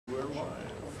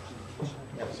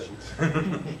Ja, dat is goed.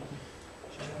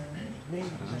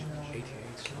 88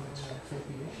 slides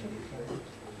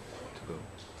to go.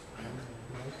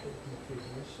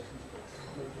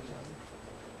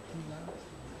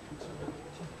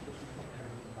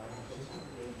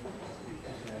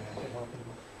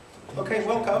 Okay,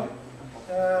 welcome.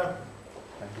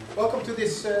 Welcome to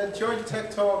this joint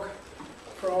tech talk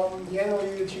from the annual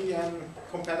UG and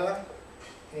Competa,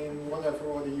 in whatever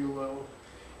order you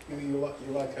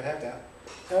like to have that.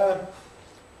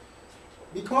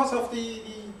 Because of the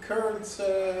current,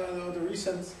 the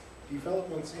recent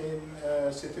developments in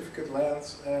certificate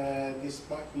lands, this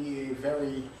might be a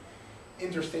very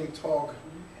interesting talk.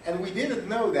 And we didn't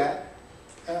know that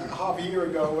half a year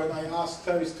ago when I asked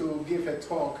Teus to give a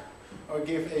talk, or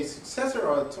give a successor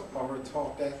of a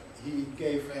talk that he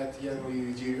gave at the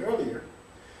annual UG earlier.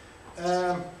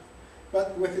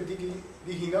 But with the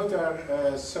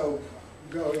DigiNota soap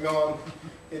going on,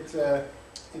 it's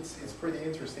pretty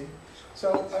interesting.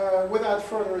 So without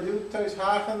further ado, Teus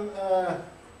Hagen,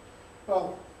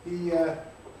 well,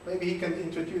 maybe he can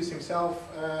introduce himself.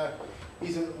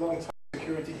 He's a long-time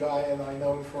security guy, and I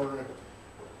know him for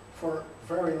a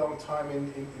very long time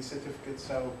in certificates,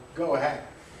 so go ahead.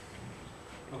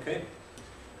 Okay.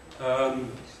 I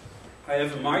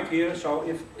have a mic here, so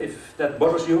if that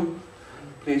bothers you,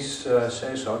 please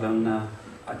say so, then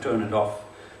I turn it off.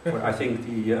 For I think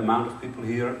the amount of people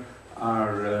here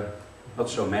are not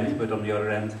so many, but on the other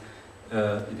end,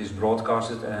 it is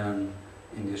broadcasted, and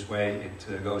in this way it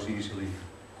goes easily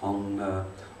on the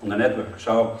network.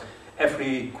 So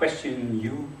every question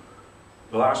you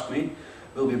will ask me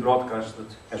will be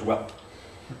broadcasted as well.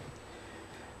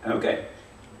 Okay.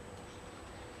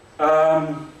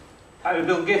 I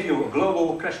will give you a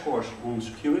global crash course on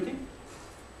security.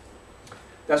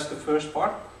 That's the first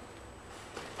part.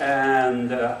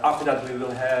 And after that we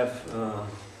will have a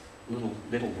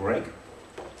little break.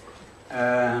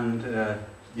 And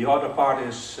the other part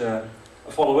is a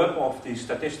follow-up of the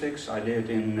statistics I did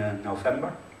in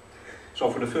November. So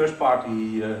for the first part,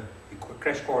 the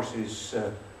crash course is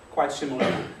quite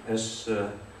similar as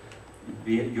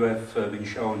you have been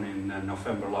shown in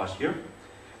November last year.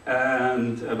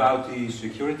 And about the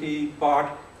security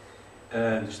part,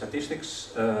 the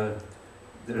statistics,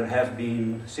 there have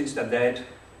been, since that date,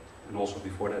 and also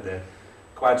before that date,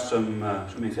 quite some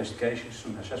investigations,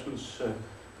 some assessments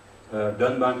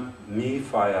done by me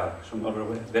via some other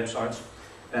websites.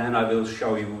 And I will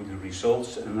show you the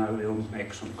results, and I will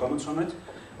make some comments on it.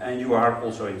 And you are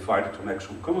also invited to make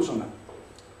some comments on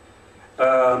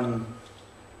that.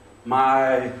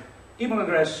 My email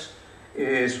address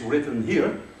is written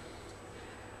here.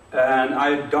 And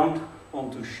I don't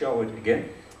want to show it again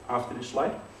after this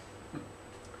slide.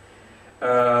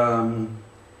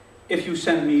 If you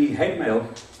send me hate mail,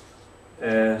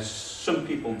 as some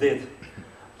people did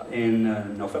in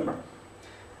November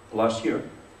last year,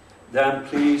 then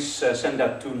please send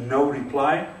that to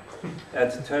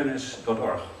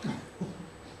noreply@teunus.org.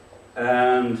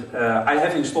 And I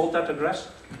have installed that address,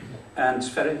 and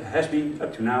it has been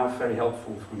up to now very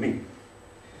helpful for me.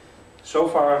 So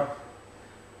far,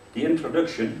 the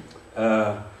introduction,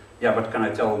 yeah, what can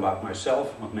I tell about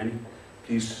myself? Not many.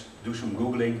 Please do some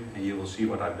Googling and you will see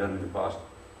what I've done in the past.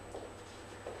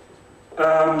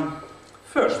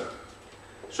 First,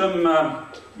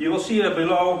 you will see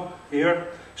below here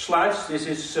slides. This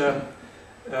is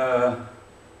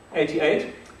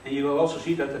 88, and you will also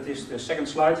see that it is the second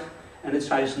slide, and it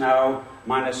says now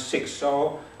 -6.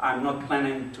 So I'm not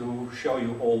planning to show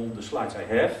you all the slides I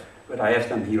have, but I have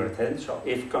them here at hand. So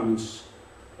if comments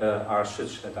are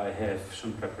such that I have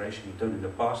some preparation done in the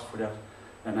past for that,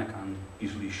 then I can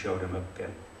easily show them up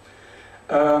again.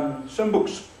 Some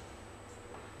books.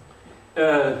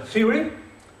 Theory.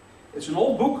 It's an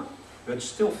old book, but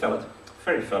still valid,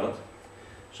 very valid.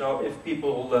 So if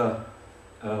people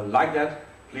like that,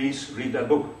 please read that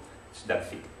book. It's that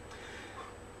thick.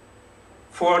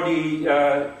 For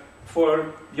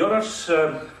the others,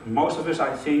 most of us,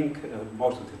 I think,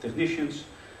 most of the technicians,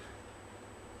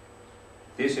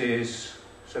 this is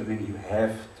something you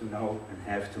have to know and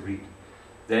have to read.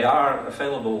 They are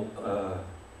available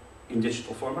in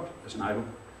digital format as an iBook,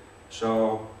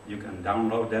 so you can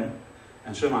download them,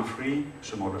 and some are free,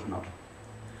 some others not.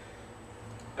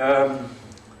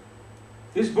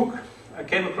 This book I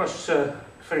came across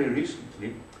very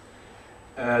recently.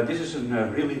 This is a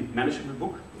really management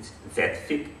book. It's that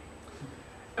thick.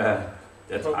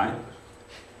 That's I.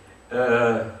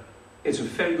 It's a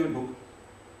very good book.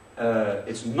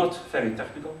 It's not very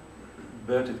technical,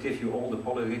 but it gives you all the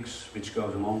politics which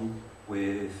goes along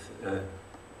with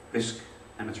risk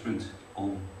management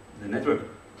on the network.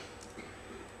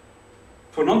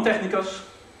 For non-technicals,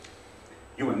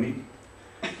 you and me,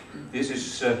 this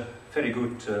is very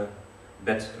good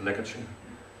bed literature,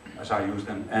 as I use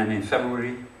them. And in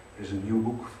February, there's a new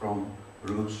book from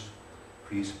Bruce.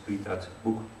 Please read that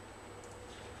book.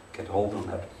 Get hold on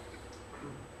that.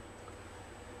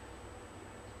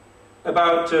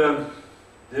 About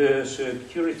the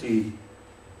security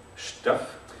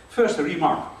stuff. First, a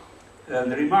remark.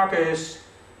 The remark is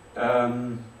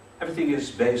everything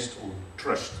is based on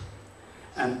trust.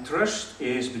 And trust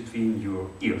is between your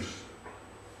ears.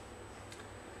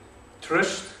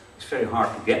 Trust is very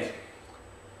hard to get,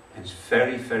 and it's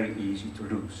very, very easy to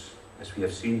lose, as we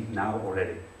have seen now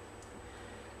already.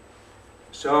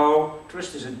 So,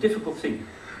 trust is a difficult thing,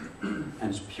 and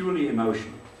it's purely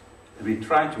emotional. And we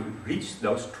try to reach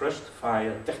those trust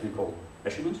via technical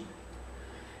measurements,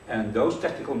 and those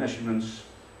technical measurements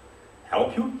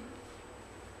help you,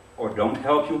 or don't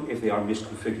help you if they are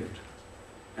misconfigured.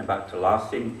 And about the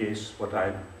last thing is what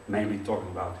I'm mainly talking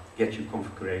about. Get your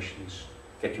configurations,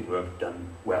 get your work done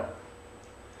well.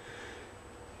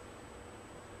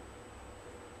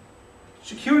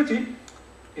 Security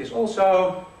is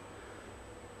also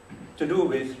to do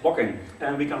with locking,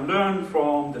 and we can learn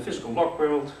from the physical lock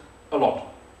world a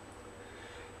lot.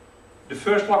 The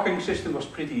first locking system was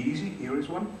pretty easy. Here is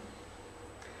one.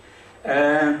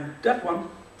 And that one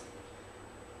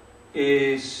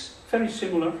is very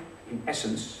similar in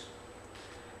essence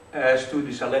as to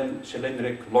the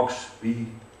cylindric locks we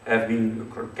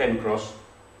came across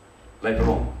later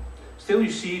on. Still,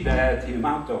 you see that the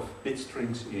amount of bit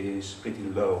strings is pretty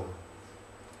low.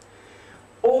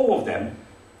 All of them,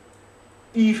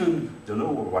 even the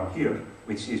lower one here,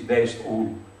 which is based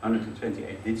on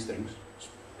 128 bit strings, it's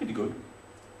pretty good,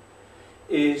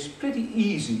 is pretty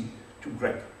easy to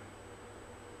break.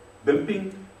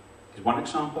 Bumping is one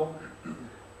example.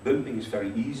 Bumping is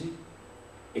very easy.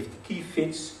 If the key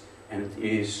fits and it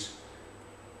is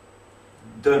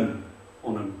done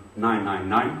on a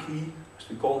 999 key, as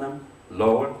we call them,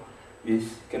 lower,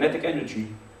 with kinetic energy,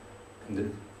 and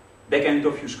the back end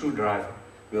of your screwdriver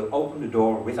will open the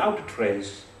door without a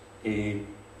trace in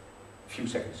a few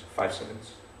seconds, 5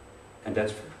 seconds. And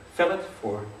that's valid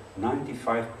for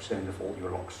 95% of all your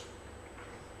locks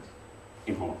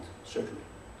in Holland, certainly.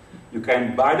 You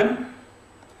can buy them,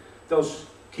 those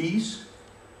keys,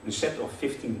 a set of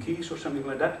 15 keys or something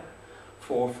like that,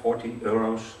 for 40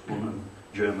 euros on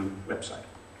a German website.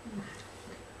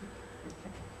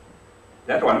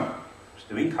 That one is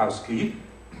the Winkhaus key.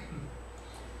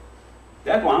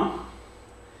 That one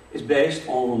is based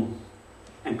on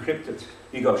encrypted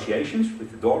negotiations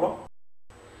with the door lock,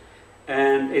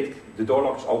 and the door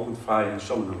lock is opened via a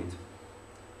solenoid.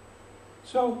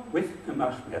 So with a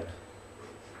magnet,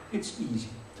 it's easy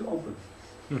to open.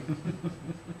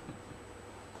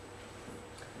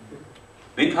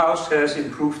 Winkhaus has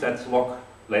improved that lock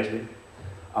lately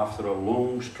after a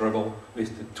long struggle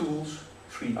with the Tools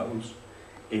 3 O's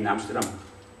in Amsterdam.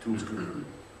 Tools 2.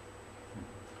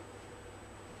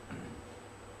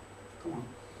 Come on.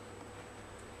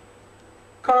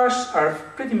 Cars are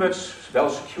pretty much well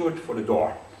secured for the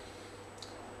door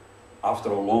after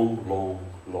a long, long,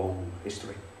 long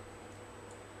history.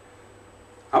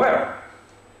 However,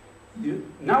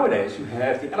 nowadays you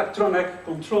have the electronic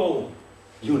control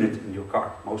unit in your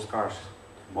car. Most cars,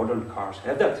 modern cars,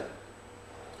 have that.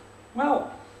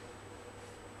 Well,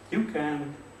 you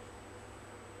can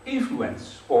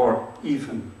influence or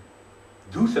even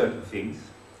do certain things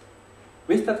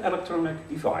with that electronic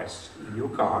device in your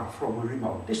car from a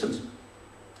remote distance.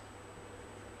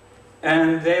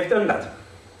 And they have done that.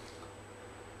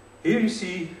 Here you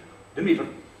see the meter.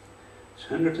 It's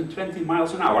 120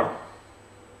 miles an hour.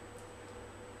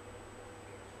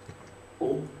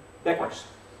 All backwards.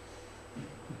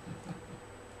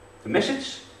 The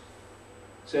message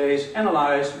says,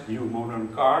 analyze your modern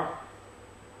car.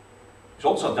 It's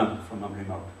also done from a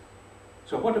remote.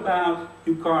 So what about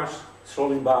you cars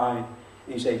strolling by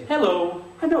and you say, hello,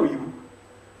 I know you.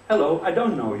 Hello, I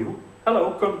don't know you.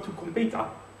 Hello, come to Competa.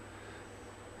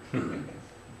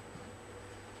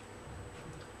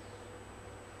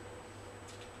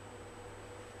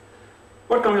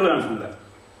 What can we learn from that?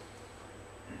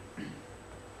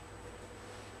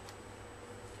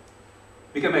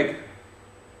 We can make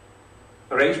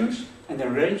arrangements, and the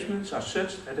arrangements are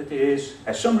such that it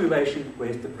has some relation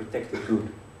with the protected good.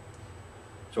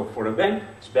 So for a bank,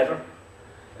 it's better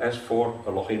as for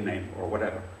a login name or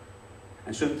whatever.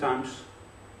 And sometimes,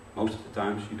 most of the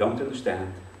times, you don't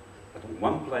understand that in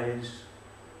one place,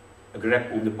 a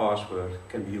grep on the password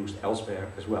can be used elsewhere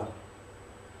as well.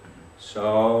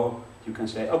 So you can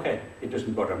say, okay, it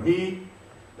doesn't bother me,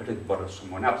 but it bothers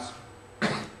someone else.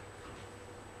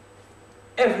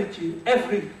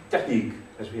 every technique,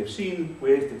 as we have seen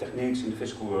with the techniques in the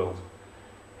physical world,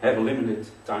 have a limited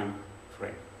time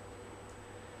frame.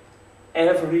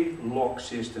 Every log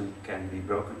system can be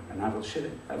broken, and I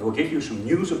will give you some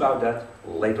news about that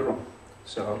later on.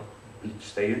 So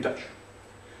stay in touch.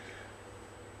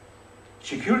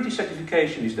 Security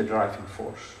certification is the driving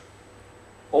force,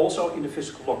 also in the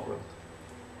physical log world.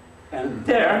 And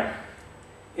there,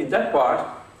 in that part,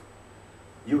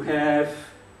 you have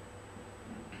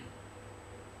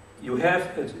a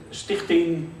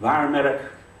stichting,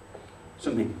 waarmerk,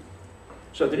 something.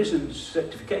 So there is a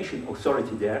certification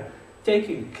authority there,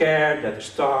 taking care that the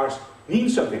stars mean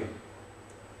something.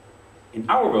 In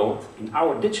our world, in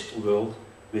our digital world,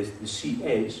 with the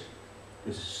CAs,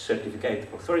 the certificate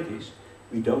authorities,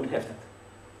 we don't have that.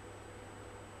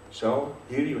 So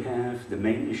here you have the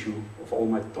main issue of all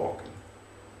my talking.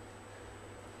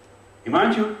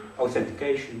 Remind you,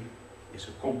 authentication is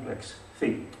a complex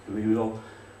thing, and we will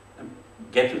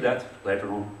get to that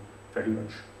later on very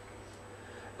much.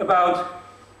 About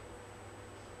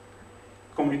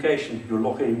communication, your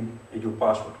login and your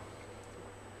password.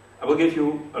 I will give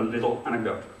you a little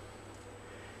anecdote.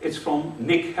 It's from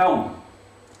Nick Helm.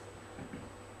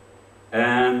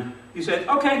 And he said,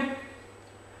 okay,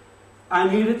 I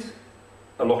needed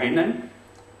a login name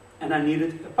and I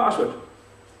needed a password.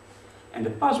 And the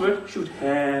password should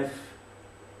have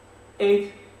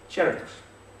 8 characters.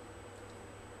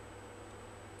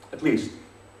 At least.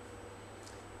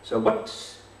 So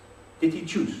what did he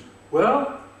choose?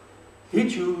 Well, he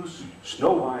chose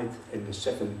Snow White and the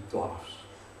 7 Dwarfs.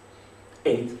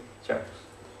 8 characters.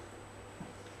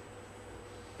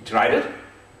 He tried it,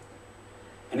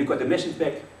 and he got the message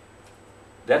back.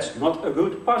 That's not a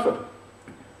good password,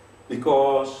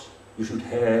 because you should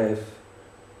have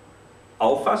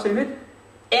alphas in it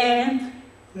and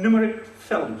numeric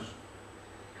values.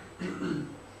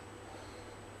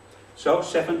 So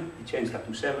 7, he changed that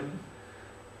to 7,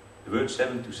 the word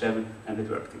 7 to 7, and it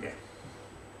worked again.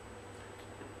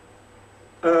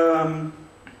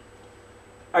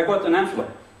 I got an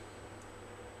envelope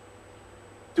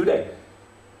today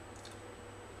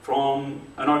from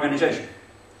an organization.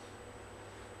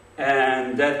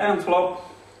 And that envelope,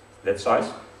 that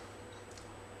size,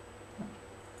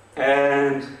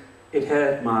 and it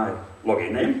had my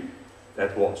login name,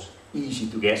 that was easy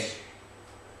to guess,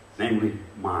 namely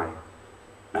my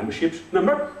membership's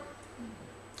number,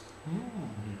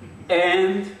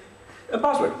 and a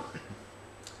password.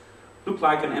 Looked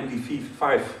like an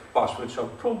MD5 password, so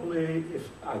probably if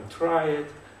I try it,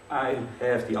 I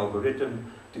have the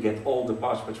algorithm to get all the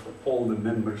passwords for all the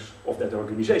members of that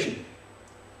organization.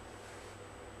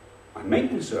 My main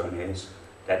concern is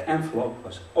that envelope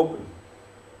was open,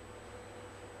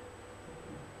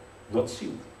 not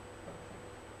sealed.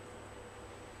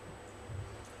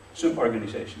 Some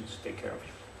organizations take care of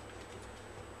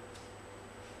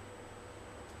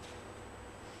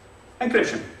you.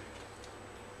 Encryption.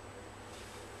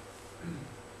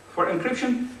 For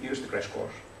encryption, use the crash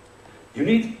course. You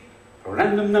need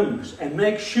random numbers and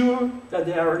make sure that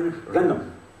they are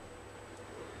random.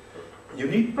 You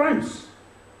need primes.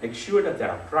 Make sure that they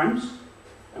are primes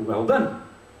and well done.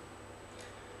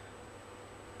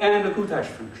 And a good hash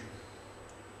function.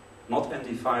 Not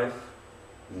MD5,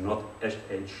 not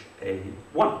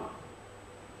SHA1.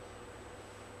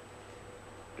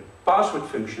 The password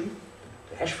function,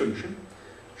 the hash function,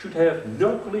 should have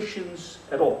no collisions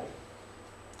at all.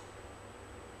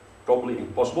 Probably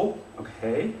impossible,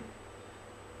 okay,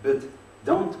 but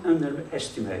don't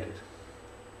underestimate it.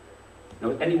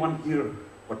 Know anyone here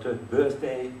what the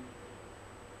birthday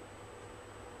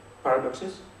paradox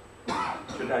is?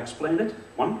 Should I explain it?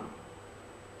 One?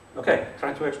 Okay,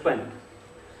 try to explain it.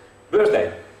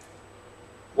 Birthday.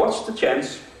 What's the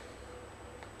chance,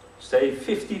 say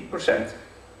 50%,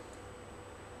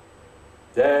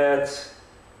 that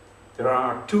there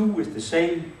are 2 with the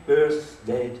same birth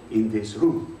date in this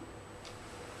room?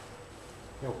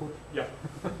 Heel goed. Yeah.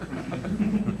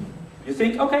 You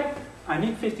think, okay, I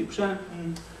need 50%,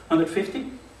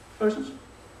 150 persons?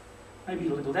 Maybe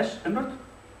a little less, 100?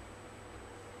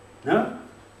 No?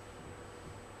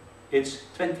 It's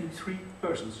 23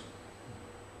 persons.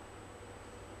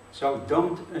 So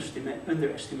don't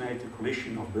underestimate the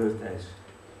collision of birthdays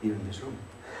here in this room.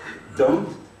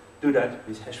 Don't do that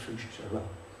with hash functions as well.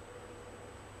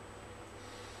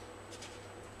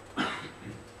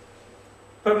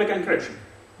 Public encryption.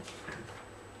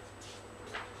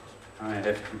 I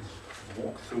have to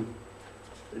walk through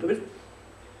a little bit.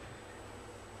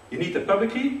 You need the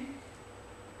public key,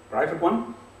 private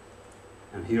one,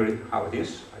 and here is how it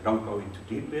is. I don't go into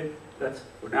deep with that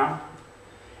for now.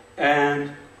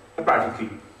 And a private key.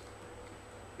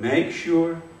 Make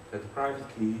sure that the private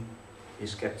key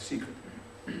is kept secret.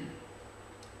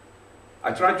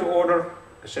 I tried to order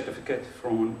a certificate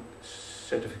from a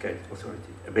certificate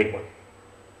authority, a big one.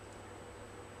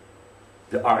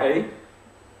 The RA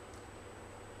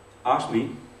asked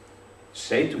me,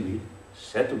 said to me,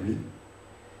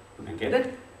 you can get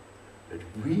it, but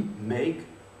we make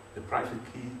the private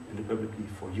key and the public key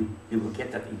for you. You will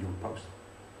get that in your post.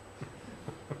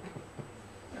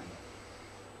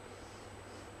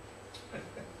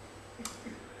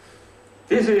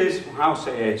 This is how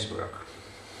CAs work.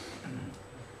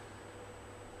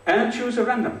 And choose a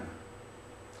random.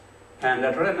 And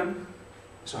that random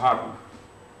is a hard one.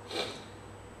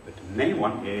 But the main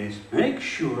one is make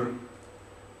sure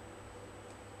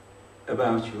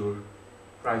about your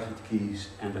private keys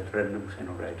and that random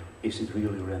generator. Is it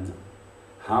really random?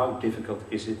 How difficult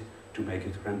is it to make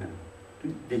it random?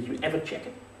 Did you ever check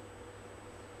it?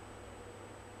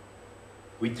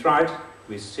 We tried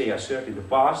with CA-cert in the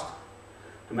past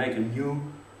to make a new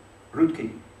root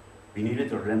key. We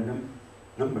needed a random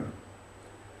number.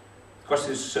 It cost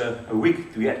us a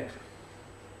week to get it,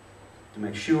 to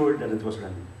make sure that it was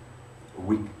random. A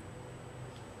week.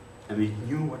 And we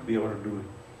knew what we were doing.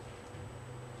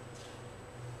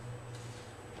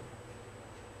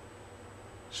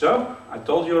 So, I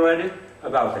told you already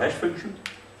about the hash function.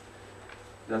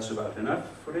 That's about enough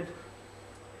for it.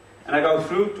 And I go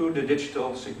through to the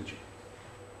digital signature.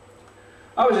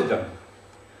 How is it done?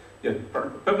 The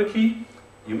public key,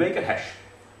 you make a hash.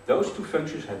 Those two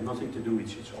functions have nothing to do with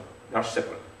each other. They are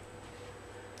separate.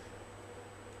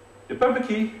 The public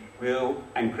key will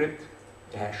encrypt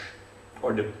the hash.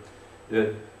 Or it's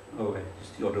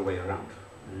the other way around.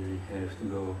 I have to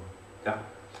go down.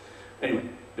 Anyway,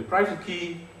 the private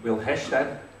key will hash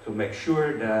that to make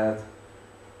sure that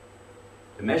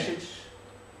the message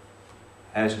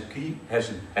has a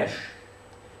hash,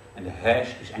 and the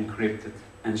hash is encrypted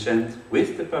and sent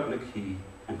with the public key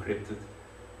encrypted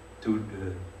to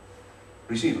the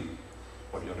receiver,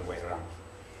 or the other way around.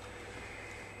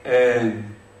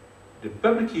 And the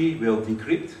public key will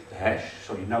decrypt the hash,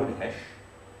 so you know the hash,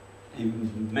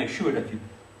 and make sure that you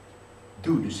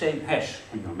do the same hash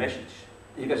on your message.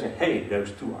 And you can say, hey,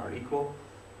 those two are equal,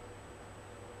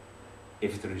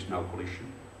 if there is no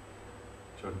collision.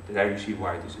 So there you see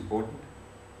why it is important.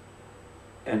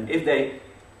 And if they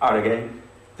are again,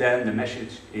 then the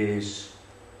message is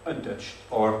untouched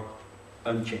or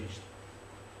unchanged.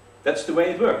 That's the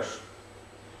way it works.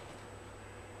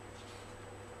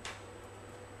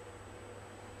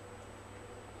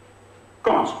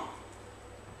 Commands.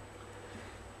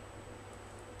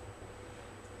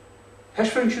 Hash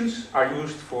functions are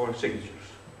used for signatures.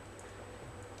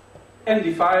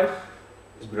 MD5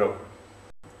 is broken.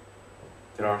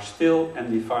 There are still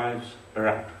MD5s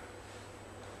around.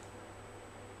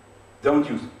 Don't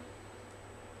use them.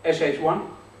 SH1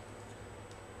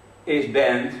 is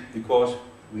banned because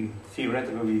we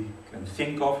theoretically can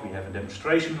think of, we have a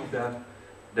demonstration of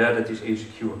that it is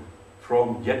insecure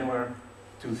from January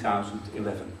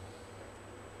 2011.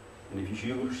 And if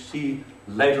you see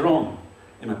later on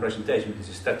in my presentation with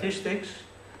the statistics,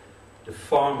 the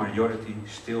far majority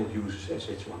still uses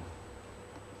SH1.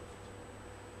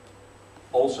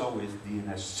 Also with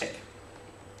DNSSEC.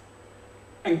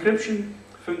 Encryption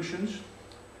functions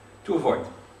to avoid.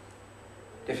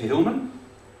 Diffie-Hellman,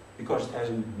 because it has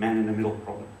a man-in-the-middle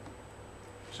problem.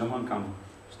 Someone can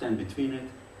stand between it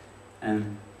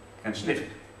and can sniff it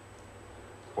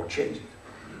or change it.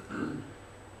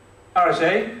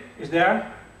 RSA is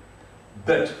there,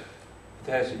 but it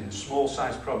has a small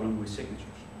size problem with signatures.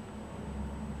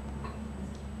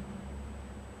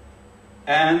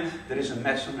 And there is a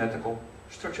mathematical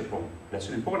structure problem. That's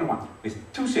an important one. With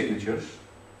two signatures,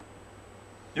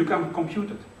 you can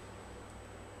compute it.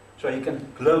 So you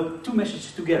can glue two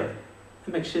messages together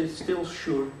and make still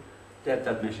sure that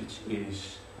that message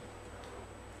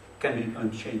can be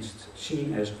unchanged,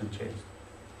 seen as unchanged.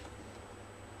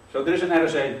 So there is an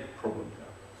RSA problem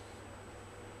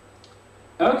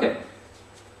there. Okay.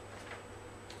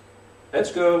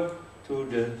 Let's go to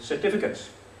the certificates.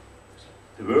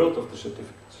 The world of the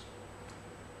certificates.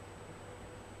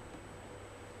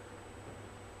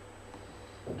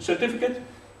 The certificate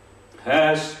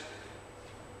has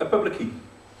a public key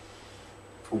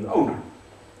from the owner.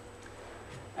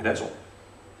 And that's all.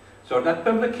 So that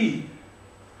public key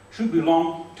should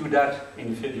belong to that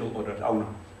individual or that owner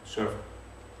server.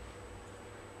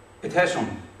 It has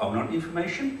some owner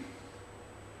information,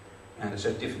 and the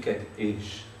certificate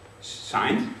is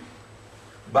signed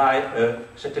by a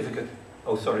certificate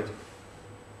authority.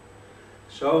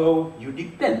 So you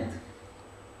depend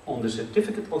on the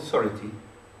certificate authority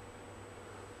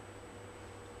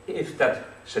if that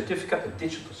certificate, a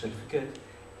digital certificate,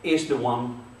 is the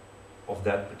one of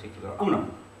that particular owner.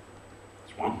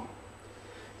 That's one.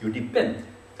 You depend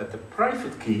that the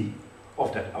private key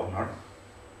of that owner,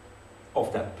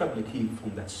 of that public key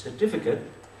from that certificate,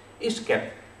 is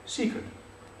kept secret.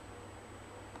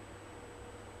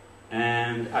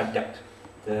 And I doubt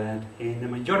that in the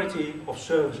majority of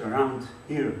servers around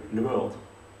here in the world,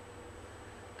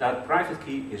 that private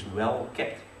key is well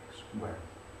kept somewhere.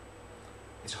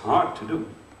 It's hard to do,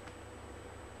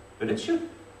 but it should.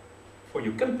 For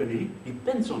your company,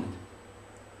 depends on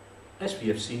it. As we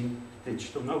have seen,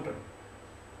 digital notar,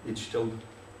 digital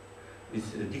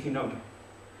with DigiNotar.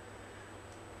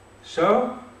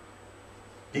 So,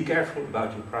 be careful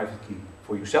about your private key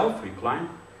for yourself, for your client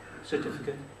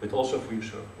certificate, but also for your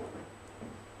server.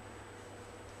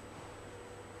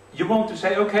 You want to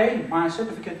say, okay, my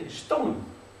certificate is stolen.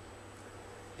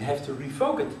 You have to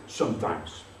revoke it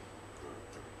sometimes.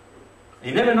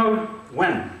 You never know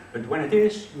when, but when it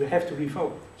is, you have to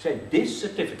revoke. Say, this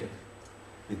certificate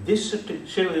with this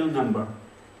serial number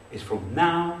is from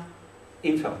now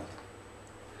invalid.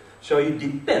 So you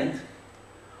depend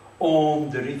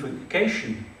on the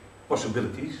revocation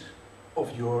possibilities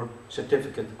of your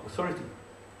certificate authority.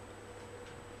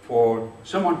 For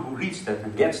someone who reads that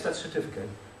and gets that certificate,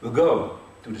 will go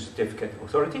to the certificate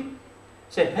authority,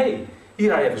 say, hey,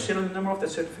 here I have a serial number of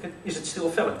that certificate, is it still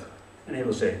valid? And he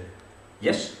will say,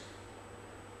 yes,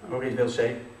 or he will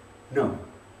say, no.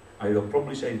 I will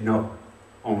probably say no,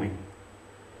 only.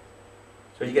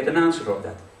 So you get an answer of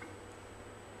that.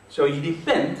 So you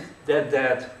depend that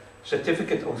that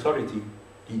certificate authority,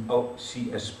 the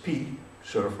CSP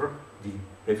server, the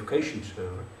revocation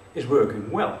server, is working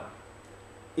well,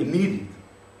 immediately,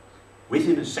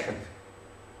 within a second.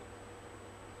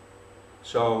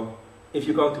 So if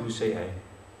you go to the CA,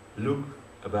 look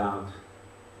about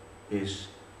his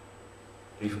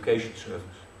revocation service.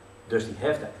 Does he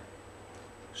have that?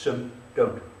 Some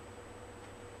don't.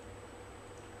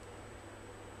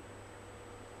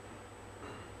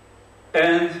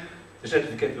 And the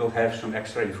certificate will have some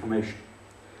extra information.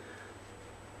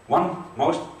 One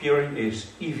most appearing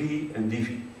is EV and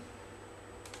DV.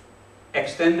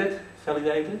 Extended,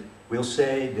 validated, will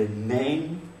say the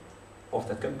name of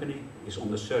that company is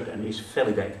on the cert and is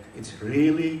validated. It's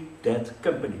really that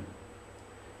company.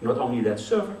 Not only that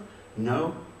server,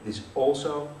 no, it's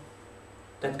also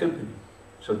that company.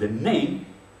 So the name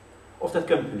of that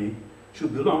company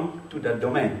should belong to that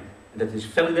domain. And that is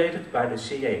validated by the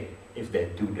CA if they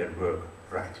do their work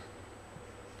right.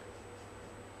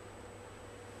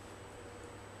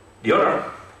 The other,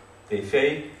 DV,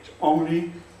 is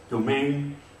only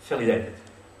domain validated.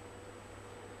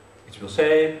 It will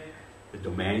say the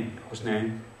domain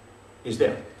hostname is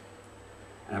there.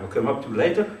 And I will come up to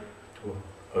later to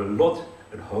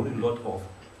a whole lot of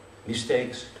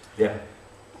mistakes there.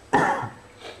 The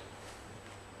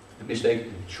mistake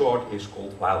in short is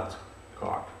called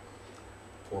wildcard.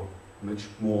 For much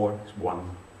more is one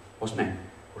hostname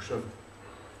or server.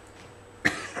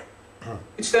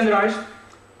 It's standardized.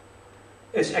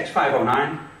 It's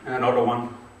X509 and another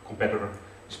one, competitor,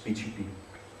 is PGP.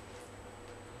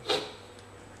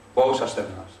 Both are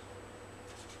standardized.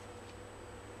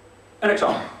 An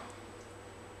example.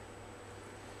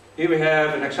 Here we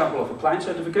have an example of a client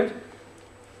certificate.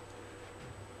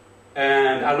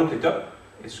 And I looked it up.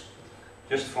 It's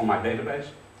just from my database,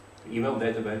 email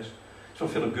database. It's from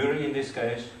Philip Gurry in this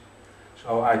case.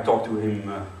 So I talked to him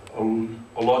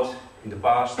a lot in the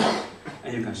past.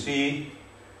 And you can see,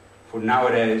 for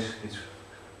nowadays, it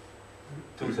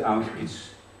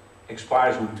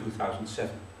expires on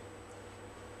 2007.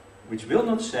 Which will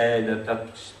not say that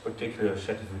that particular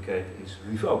certificate is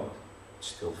revoked. It's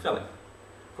still valid.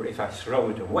 For if I throw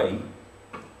it away,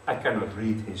 I cannot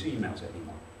read his emails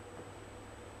anymore.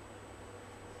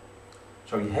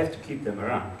 So you have to keep them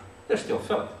around. They're still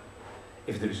valid.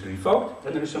 If there is revoked,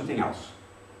 then there is something else.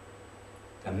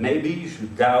 And maybe you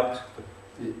should doubt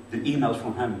the emails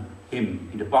from him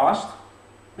in the past,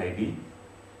 maybe,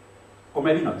 or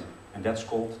maybe not. And that's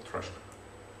called trust.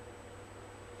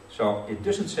 So it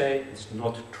doesn't say it's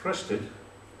not trusted.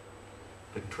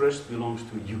 The trust belongs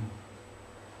to you.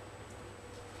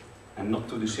 And not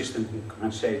to the system who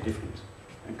can say different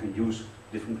and can use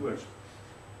different words.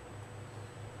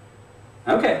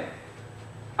 Okay,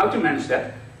 how to manage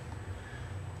that?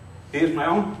 Here's my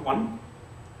own one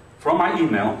from my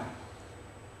email.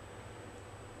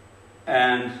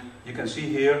 And you can see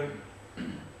here,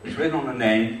 it's written on the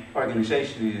name,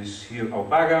 organization is here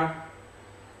Opaga,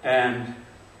 and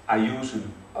I use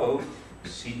an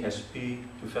OCSP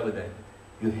to validate it.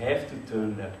 You have to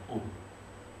turn that on.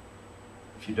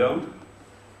 If you don't,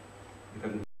 you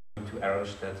can go into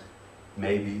errors that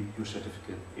maybe your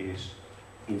certificate is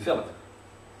invalid.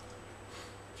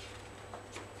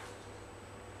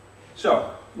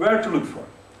 So, where to look for?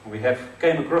 We have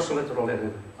came across a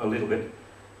little bit.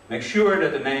 Make sure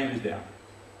that the name is there.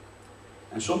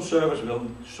 And some servers will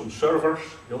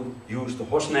use the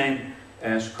host name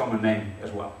as common name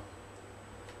as well.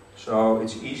 So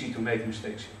it's easy to make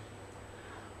mistakes here.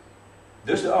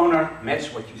 Does the owner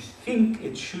match what you think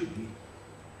it should be?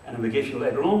 And I will give you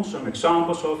later on some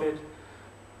examples of it.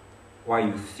 Why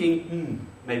you think,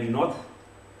 maybe not.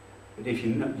 But if you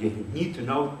need to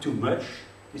know too much,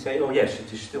 you say, oh yes,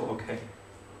 it is still okay.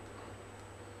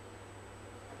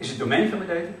 Is it domain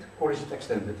validated or is it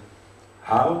extended?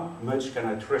 How much can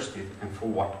I trust it and for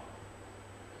what?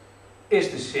 Is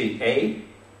the CA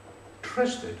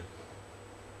trusted?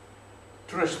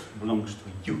 Trust belongs to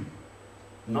you,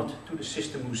 not to the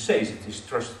system who says it is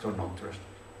trusted or not trusted.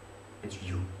 It's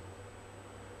you.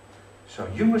 So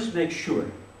you must make sure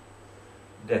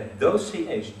that those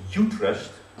CAs you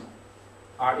trust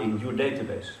are in your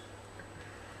database.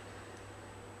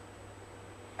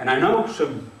 And I know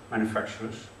some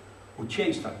manufacturers who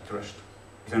change that trust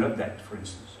with an update, for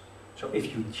instance. So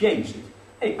if you change it,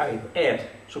 hey, I add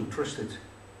some trusted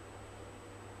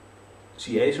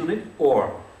CAs on it,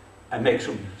 or I make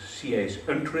some CAs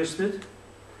untrusted,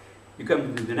 you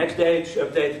come the next day, it's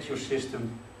updated your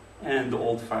system, and the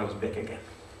old file is back again.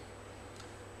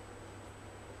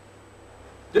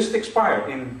 Does it expire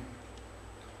in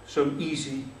some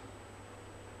easy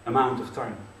amount of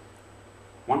time?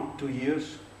 1, 2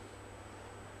 years?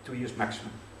 2 years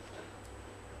maximum.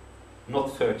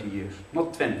 Not 30 years,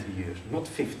 not 20 years, not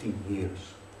 15 years.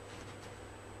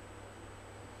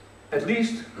 At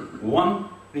least one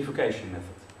revocation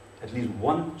method. At least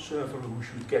one server who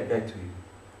should get back to you.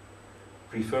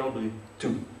 Preferably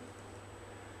 2.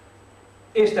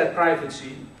 Is that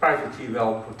privacy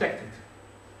well protected?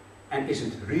 And is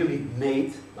it really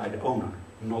made by the owner,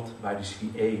 not by the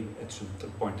CA at some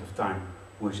point of time,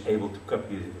 who is able to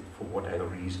copy it for whatever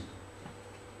reason?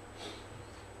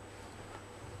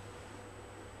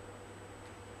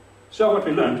 So what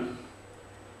we learned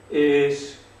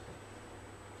is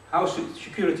how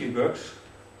security works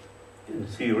in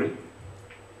theory,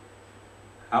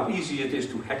 how easy it is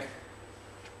to hack,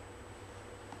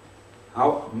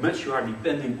 how much you are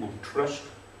depending on trust,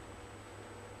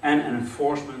 and an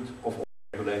enforcement of all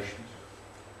regulations.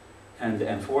 And the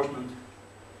enforcement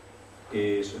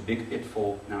is a big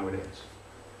pitfall nowadays.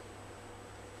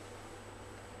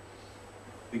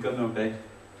 We can go back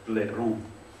later on.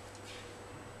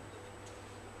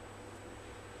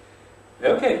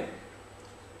 Okay.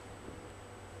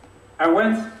 I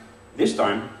went this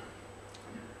time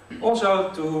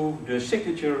also to the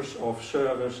signatures of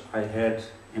servers I had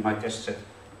in my test set.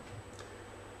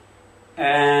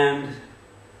 And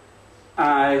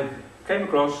I came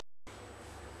across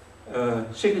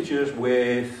signatures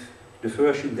with the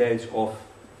version dates of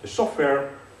the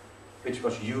software which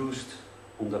was used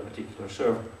on that particular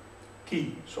server,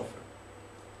 key software.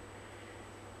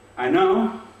 I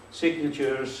know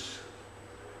signatures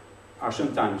are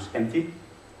sometimes empty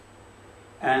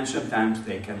and sometimes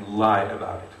they can lie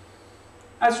about it.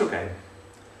 That's okay.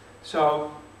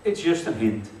 So it's just a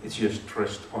hint, it's just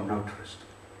trust or no trust.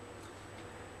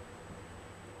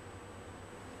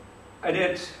 I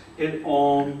did it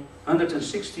on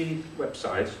 160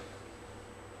 websites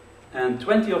and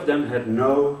 20 of them had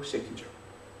no signature.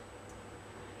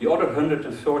 The other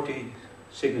 140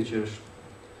 signatures,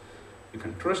 you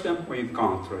can trust them or you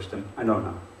can't trust them, I don't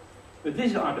know. But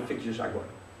these are the figures I got.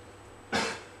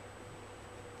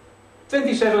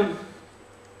 27%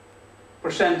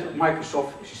 of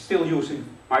Microsoft is still using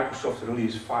Microsoft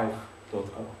Release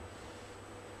 5.0.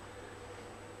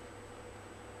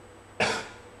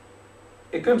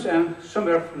 It comes in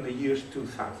somewhere from the years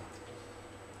 2000.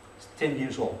 It's 10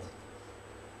 years old.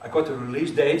 I got the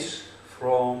release dates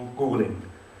from Googling,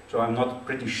 so I'm not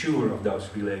pretty sure of those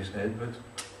release dates, but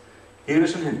here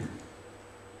is a hint.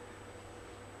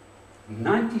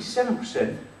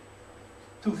 97%,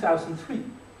 2003.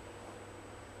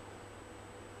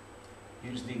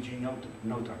 Here's the G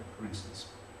Nota, for instance.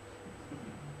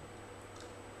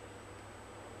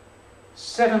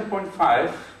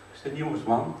 7.5 is the newest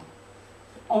one,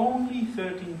 only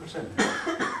 13%.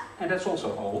 And that's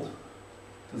also old,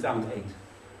 2008.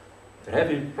 There have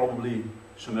been probably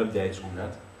some updates on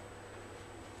that.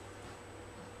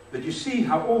 But you see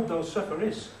how old those software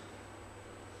is.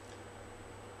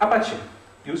 Apache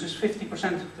uses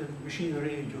 50% of the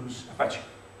machinery use Apache.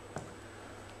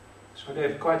 So they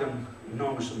have quite an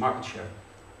enormous market share.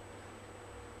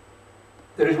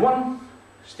 There is one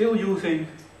still using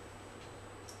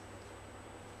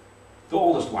the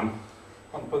oldest one,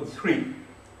 1.3,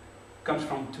 comes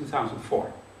from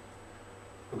 2004.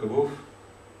 Look above.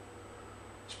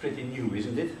 It's pretty new,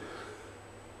 isn't it?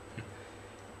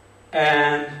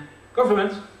 And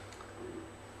government,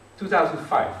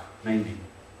 2005 mainly,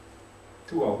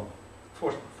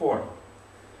 2004.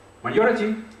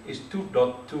 Majority is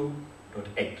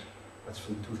 2.2.8, that's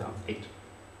from 2008.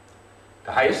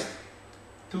 The highest,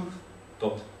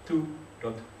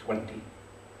 2.2.20,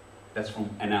 that's from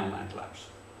NL and Labs.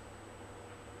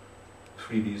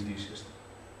 FreeBSD system.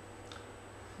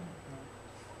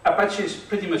 Apache is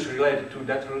pretty much related to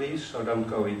that release, so don't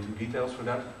go into details for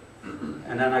that.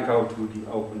 And then I go to the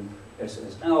Open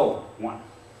SSL one.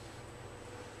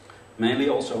 Mainly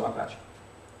also Apache.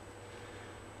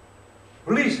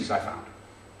 Releases I found.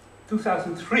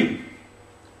 2003,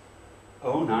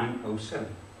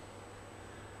 0907.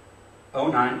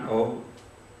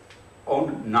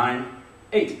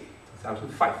 098,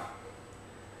 2005.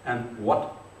 And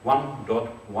what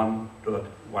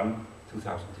 1.1.1,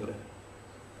 2011.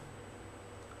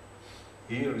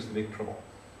 Here is the big trouble.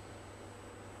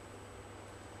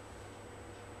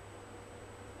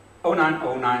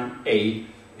 0909A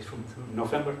is from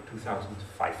November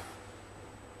 2005.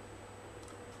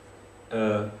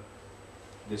 The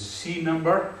C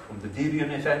number from the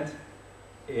Debian event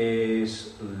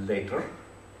is later.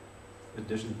 It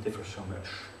doesn't differ so much.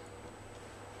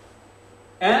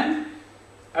 And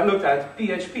I looked at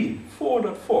PHP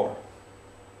 4.4,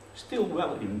 still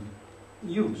well in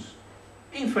use,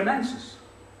 in finances.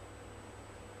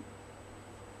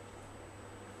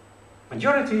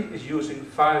 Majority is using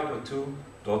 5.2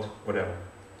 dot whatever.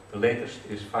 The latest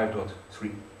is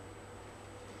 5.3.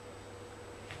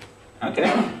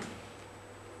 Okay.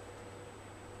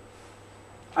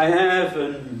 I have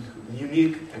a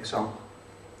unique example.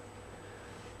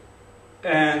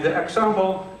 And the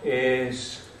example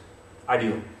is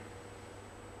Ideal.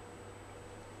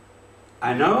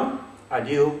 I know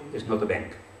Ideal is not a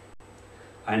bank.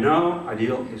 I know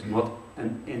Ideal is not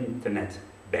an internet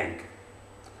bank.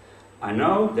 I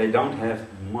know they don't have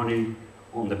money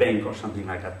on the bank or something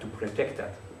like that to protect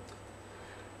that.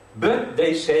 But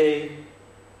they say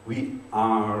we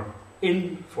are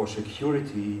in for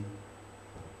security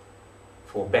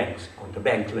for banks on the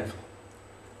bank level.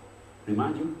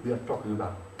 Remind you, we are talking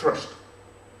about trust.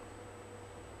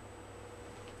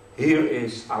 Here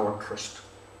is our trust.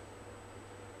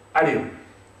 Ideal,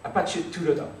 Apache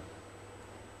 2.0.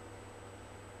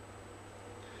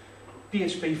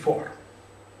 PHP 4.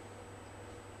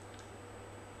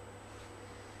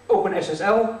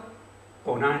 OpenSSL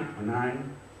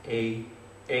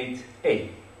 0909A8A.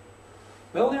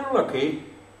 Well, you're lucky.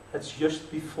 That's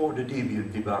just before the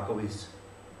Debian debacle is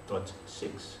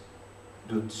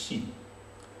 .6.c.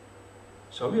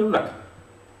 So we're lucky.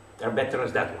 They're better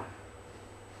as that one.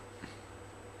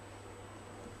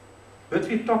 But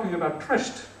we're talking about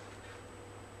trust.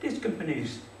 This company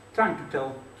is trying to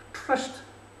tell trust.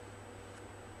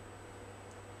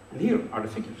 And here are the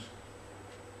figures.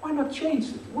 Why not change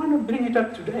it? Why not bring it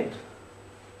up to date?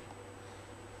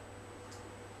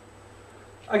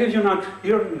 I give you now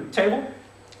here in the table.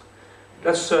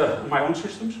 That's my own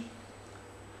systems.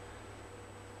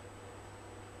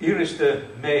 Here is the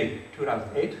May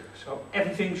 2008, so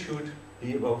everything should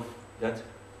be above that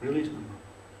release number.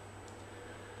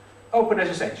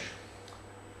 OpenSSH.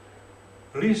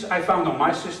 Release I found on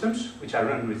my systems, which I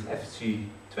run with FC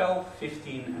 12,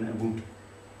 15 and Ubuntu.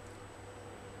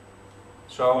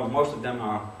 So most of them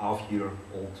are half year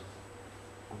old,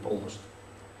 the oldest.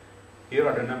 Here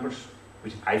are the numbers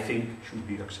which I think should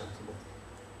be acceptable.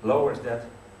 Lower is that,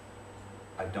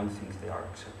 I don't think they are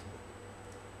acceptable.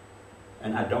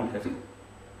 And I don't have to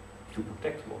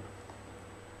protect more.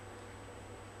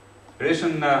 There is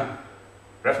a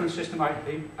reference system I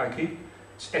keep.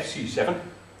 It's FC7.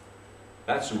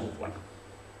 That's an old one.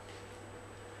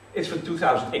 It's from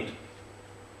 2008.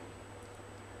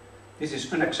 This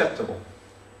is unacceptable.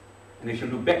 And if you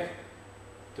look back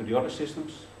to the other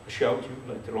systems I showed you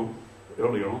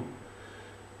earlier on,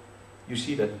 you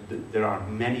see that there are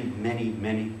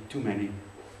many, too many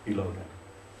below that.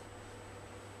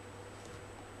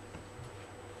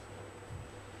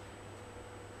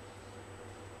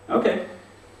 Okay,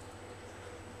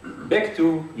 back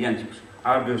to the end user.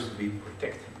 How does we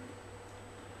protect him?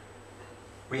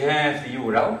 We have the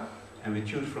URL, and we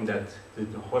choose from that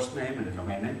the host name and the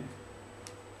domain name.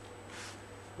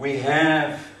 We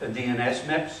have a DNS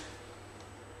maps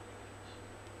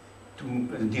to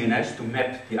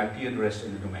map the IP address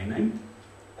and the domain name,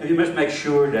 and we must make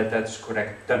sure that that's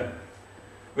correct done.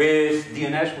 With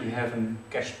DNS we have a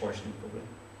cache poisoning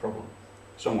problem.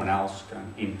 Someone else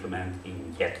can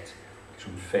inject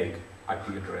some fake IP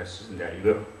addresses, and there you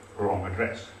go, wrong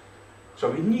address. So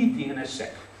we need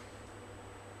DNSSEC.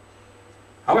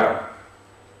 However,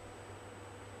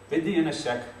 with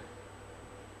DNSSEC,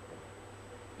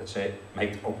 let's say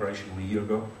made operational a year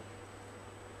ago.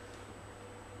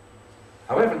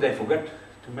 However, they forgot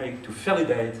to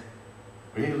validate,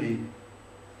 really,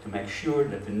 to make sure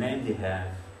that the name they have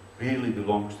really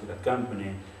belongs to that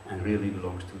company and really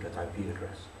belongs to that IP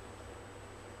address.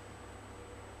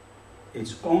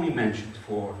 It's only mentioned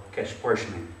for cache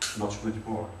portioning, not so much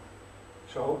more.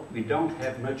 So we don't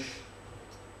have much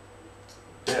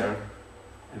there,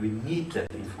 and we need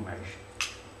that information.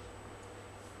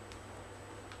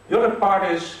 The other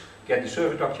part is get the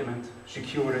server document,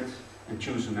 secure it, and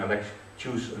choose a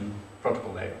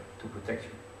protocol layer to protect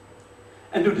you.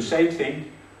 And do the same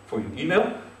thing for your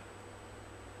email,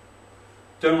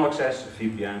 terminal access,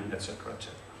 VPN, etc.,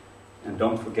 etc. And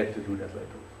don't forget to do that later.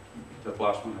 That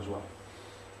last one as well.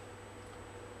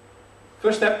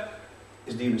 First step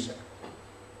is DNSSEC.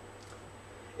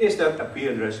 Is that IP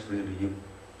address really you?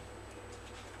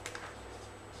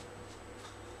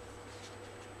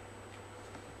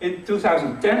 In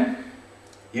 2010,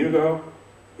 a year ago,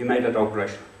 we made that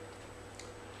operation.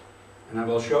 And I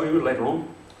will show you later on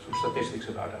some statistics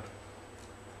about that.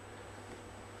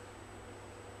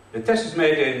 The test is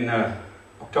made in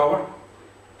October,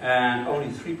 and only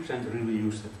 3% really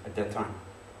used it at that time.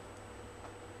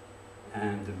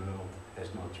 And the world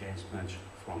has not changed much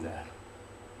from that.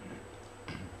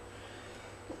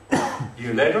 A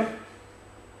year later,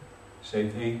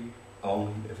 same thing,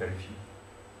 only a very few.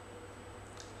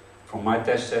 From my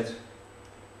test set, there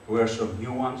were some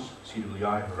new ones,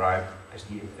 CWI, RIPE,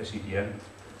 SCDN.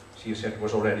 CSZ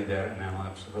was already there, and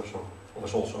NLabs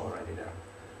was also already there.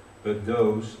 But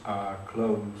those are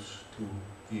close to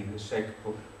the DNSSEC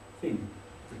thing,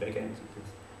 the backend,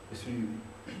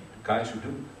 the guys who do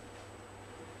it.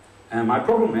 And my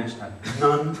problem is that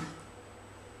none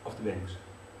of the banks,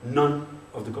 none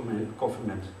of the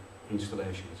government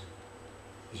installations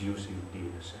is using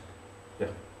DNSSEC. Yeah,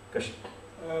 question?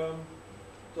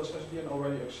 Does SDN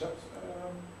already accept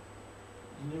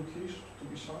the new keys to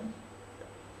be signed?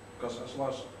 Because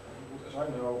as I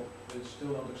know, it's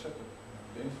still not accepted.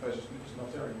 The interface is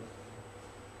not there yet.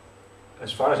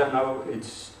 As far as I know, it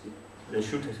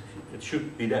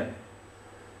should be there.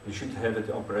 You should have it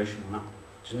operational now.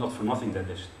 It's not for nothing that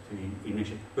is the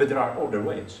initiative, but there are other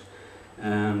ways.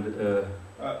 And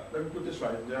let me put it this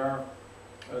way: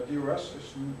 DOS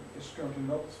is currently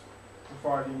not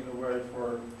providing in a way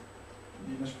for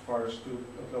DNS providers to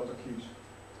upload their keys.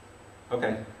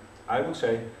 Okay, I would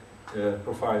say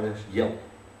providers yell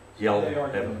They are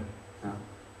heavily. Yeah.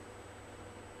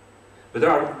 But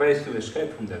there are ways to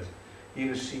escape from that.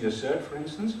 Here is CSZ, for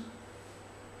instance,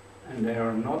 and they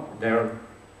are not there.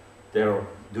 They're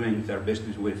doing their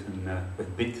business with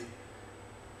BIT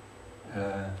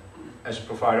as a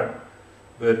provider,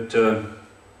 but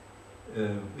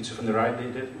Wietse van der Rijt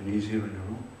did it, and he's here in the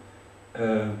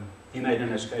room. He made an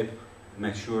escape,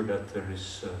 made sure that there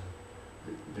is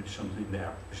something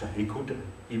there. So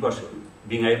he was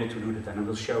being able to do that, and I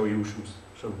will show you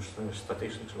some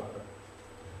statistics about that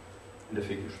in the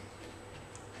figures.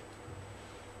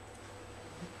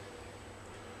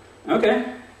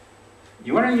 Okay,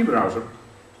 you are in your browser,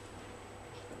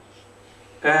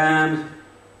 and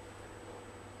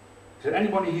is there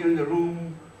anybody here in the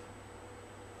room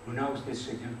who knows this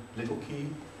little key?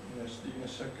 Yes,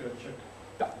 DNSSEC check.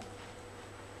 Yeah.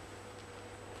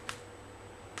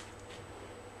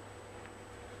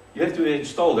 You have to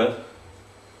install that.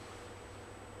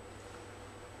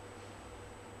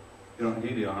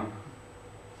 Here they are.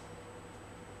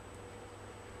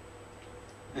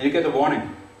 And you get a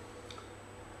warning.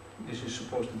 This is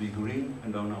supposed to be green. I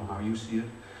don't know how you see it.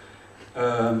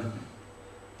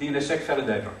 DNSSEC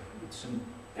Validator. It's an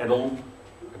add-on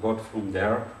I got from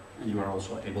there, and you are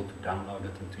also able to download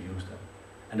it and to use that.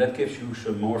 And that gives you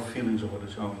some more feelings of what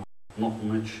is going on. Not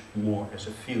much more as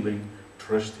a feeling.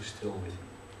 Trust is still with you.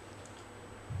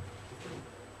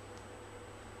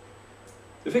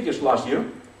 The figures last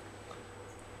year.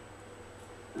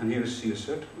 And here is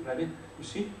CSZ ready, you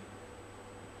see?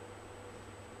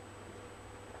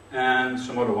 And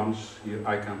some other ones here,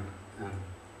 ICANN and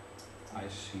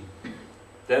IC.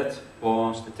 That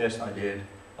was the test I did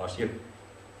last year.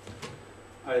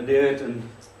 I did a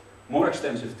more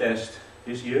extensive test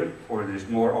this year for this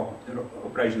more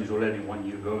operation is already 1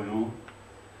 year going on,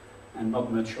 and not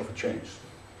much of a change.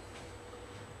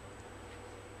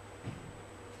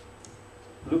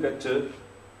 Look at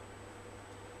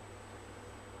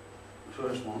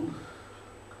first one.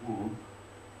 Come on.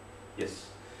 Yes.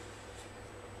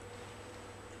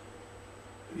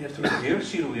 We have to look here.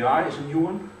 CWI is a new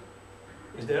one.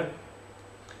 Is there?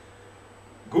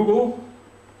 Google,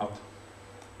 out.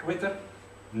 Twitter,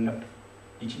 not.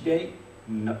 DigiDay,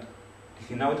 not. Did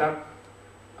you know that?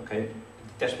 Okay,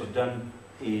 the test was done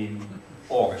in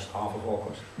August, half of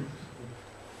August.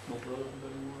 Not relevant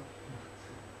anymore.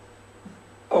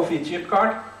 OV chip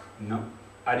card? No.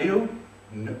 Ideal?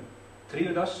 No.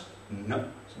 Triodos? No.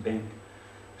 It's a bank.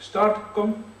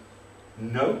 Startcom?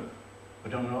 No.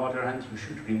 But on the other hand, you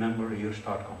should remember your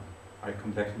Startcom. I'll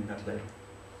come back to that later.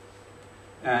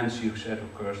 And CUZ,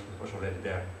 of course, it was already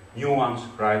there. New ones,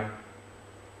 right?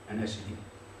 And SED.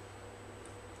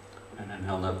 And then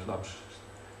Hellnet Labs.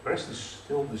 The rest is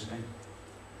still the same.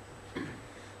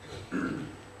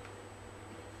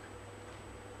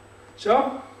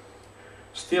 So,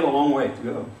 still a long way to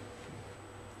go.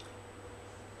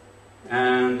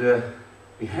 And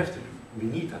we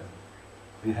need that.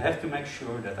 We have to make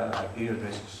sure that our IP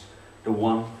address is the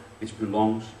one which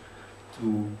belongs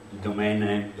to the domain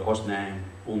name, the host name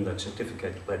on that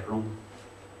certificate later on.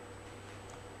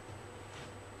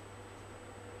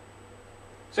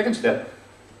 Second step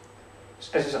is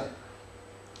SSL.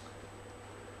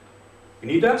 You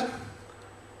need that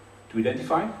to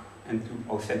identify and to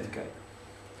authenticate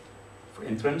for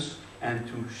entrance and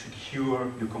to secure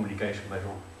your communication later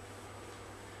on.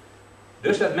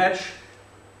 Does that match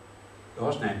the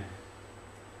host name?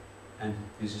 And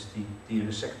this is the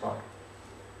DNSSEC part.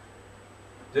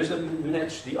 Does that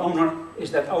match the owner?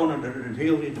 Is that owner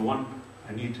really the one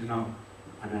I need to know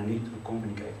and I need to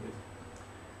communicate with?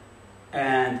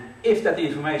 And if that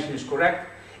information is correct,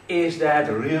 is that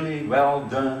really well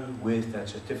done with that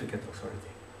certificate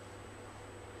authority?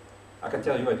 I can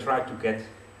tell you I tried to get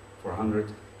for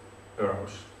 €100,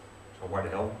 so why the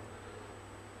hell,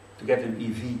 to get an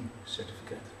EV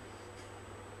certificate.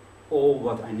 All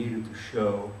what I needed to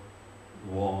show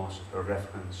was a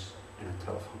reference in a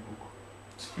telephone book.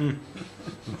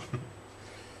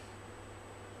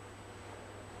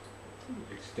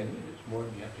 Extended, it's more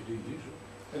than you have to do usually.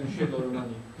 And a shitload of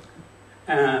money.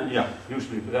 Yeah,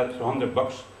 usually, but that's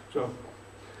 $100. So,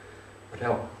 what the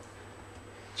hell?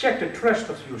 Check the trust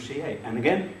of your CA. And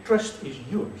again, trust is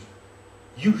yours.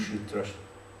 You should trust,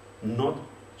 not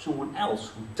someone else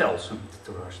who tells them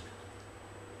to trust.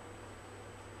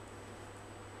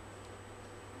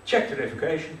 Check the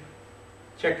verification.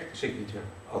 Check the signature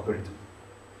algorithm.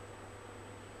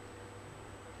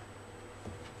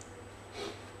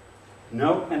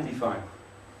 No MD5.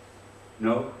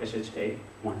 No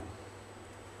SSA1.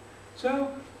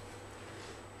 So,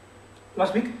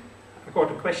 last week I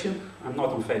got a question. I'm not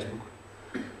on Facebook.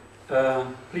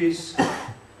 Please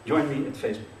join me at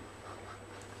Facebook.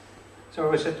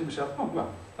 So I said to myself, oh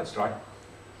well, let's try.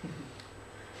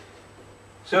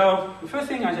 So the first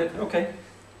thing I said, okay,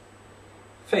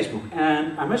 Facebook.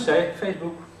 And I must say,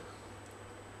 Facebook,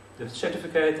 the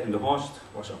certificate and the host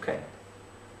was okay.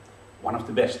 One of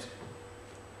the best.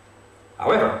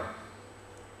 However,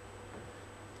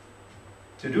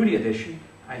 to do the addition,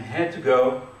 I had to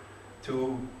go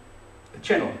to a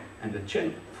channel. And the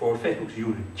channel for Facebook's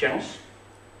using channels.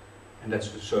 And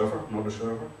that's the server, not a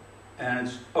server. And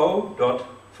it's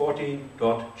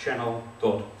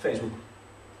o.14.channel.facebook.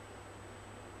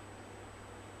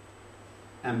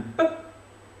 And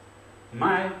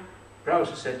my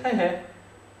browser said, hey,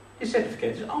 this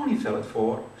certificate is only valid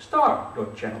for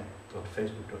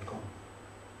star.channel.facebook.com.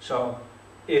 So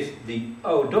if the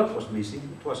O dot was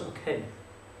missing, it was okay.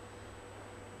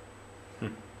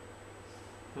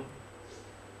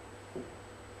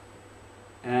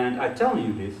 And I tell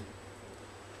you this,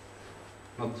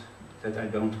 not that I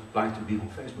don't like to be on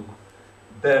Facebook,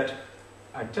 but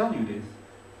I tell you this,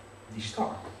 the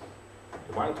star,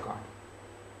 the wildcard,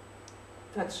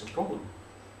 that's a problem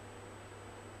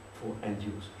for end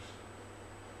users.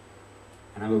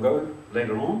 And I will go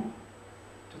later on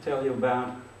to tell you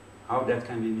about how that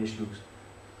can be misused.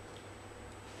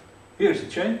 Here's the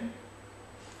chain.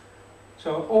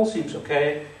 So all seems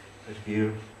okay, but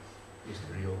here is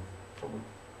the real problem.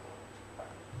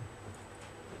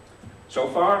 So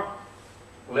far,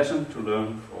 lesson to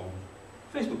learn from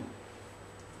Facebook.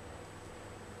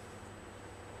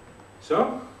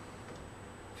 So,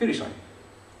 VeriSign.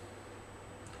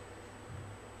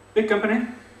 Big company.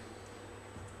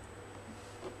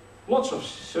 Lots of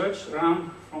search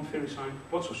around from VeriSign,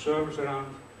 lots of servers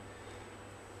around.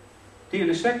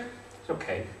 DNSSEC is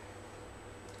okay.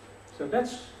 So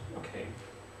that's okay.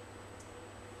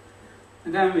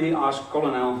 And then we asked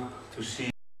Colonel to see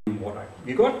what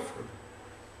we got for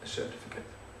a certificate.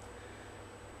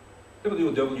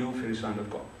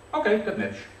 www.verisign.com. Okay, that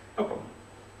match, no problem.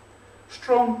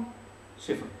 Strong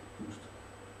cipher used.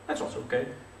 That's also okay.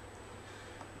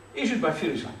 Issued by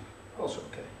VeriSign, also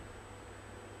okay.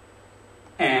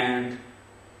 And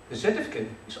the certificate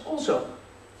is also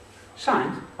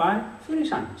signed by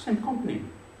VeriSign, same company.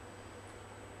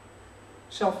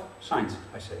 Self-signed,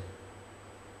 I say.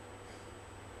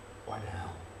 Why the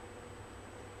hell?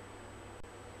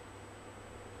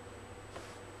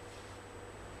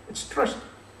 It's trust.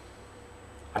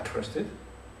 I trust it,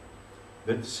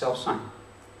 but it's self-signed.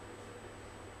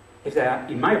 If they are,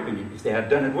 in my opinion, if they have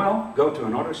done it well, go to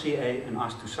another CA and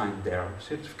ask to sign their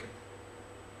certificate.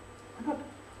 Why not?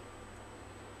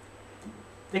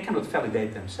 They cannot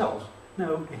validate themselves.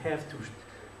 No, they have to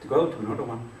go to another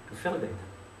one to validate them.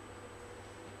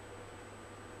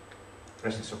 The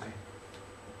rest is okay.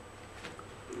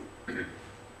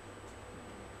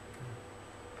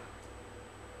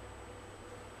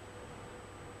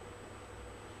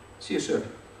 See you, sir.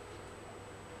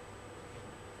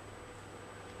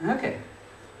 Okay.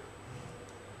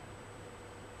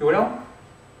 URL,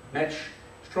 match,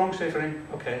 strong ciphering,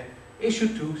 okay.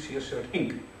 Issued to CSCert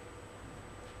Inc.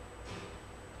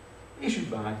 Issued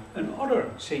by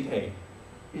another CA.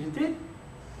 Isn't it?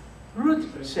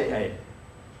 Root CA.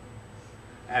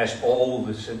 As all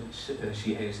the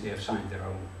CAs, they have signed their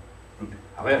own root.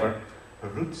 However, a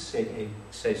root CA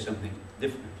says something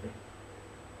differently.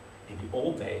 In the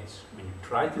old days, when you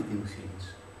tried to do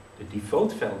things, the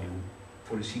default value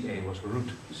for the CA was root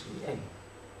CA.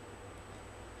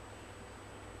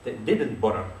 They didn't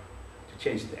bother to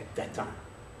change it at that time.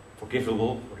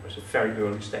 Forgivable, for it was a very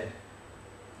early state.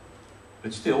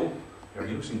 But still, they're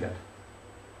using that.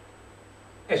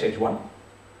 SH1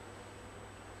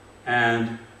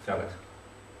 and valid.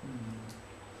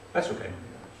 That's okay.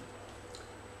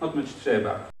 Not much to say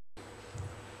about it.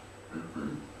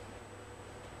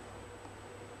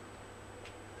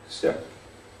 So,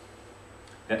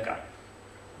 that guy.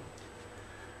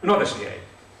 Another CA.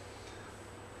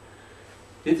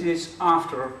 This is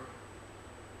after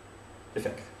the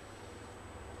fact.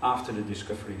 After the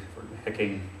discovery for the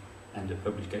hacking and the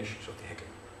publications of the hacking.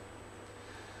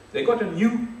 They got a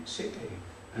new CA,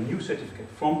 a new certificate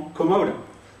from Komodo.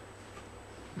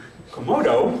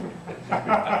 Komodo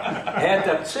had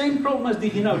that same problem as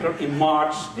DigiNotar in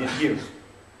March this year.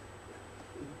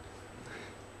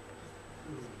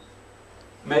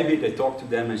 Maybe they talk to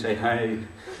them and say, hey,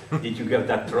 did you get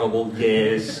that trouble?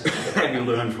 Yes. Can you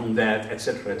learn from that?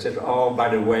 Etc. etc. Oh, by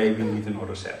the way, we need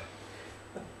another set.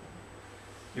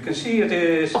 You can see it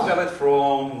is valid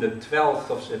from the 12th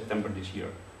of September this year.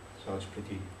 So it's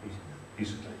pretty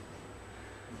recently.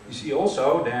 You see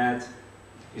also that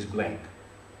is blank.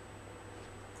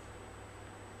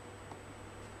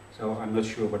 So I'm not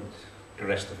sure what the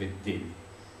rest of it did.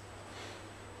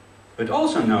 But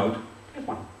also note that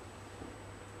one.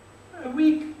 A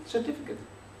weak certificate.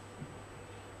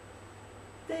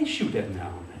 They should have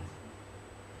known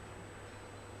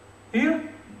that.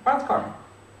 Here, wildcard.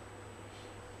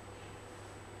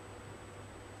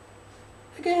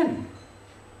 Again.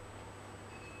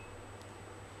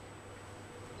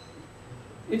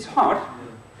 It's hard.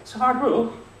 It's a hard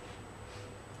work.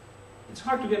 It's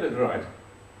hard to get it right.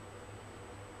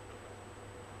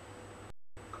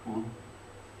 Come on.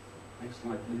 Next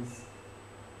slide, please.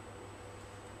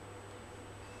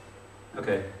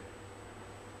 Okay.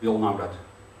 We all know that.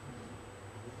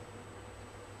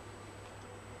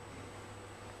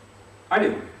 I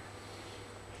do.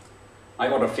 My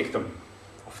other victim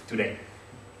of today.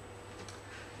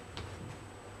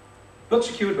 Not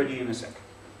secured by DNSSEC.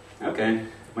 Okay,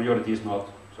 majority is not,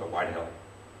 so why the hell?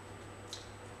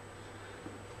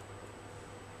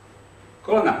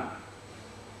 Colonna.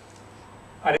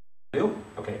 I do.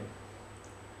 Okay.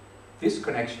 This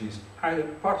connection is either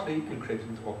partly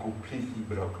encrypted or completely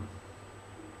broken.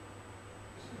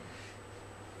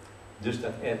 Does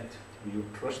that add to your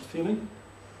trust feeling?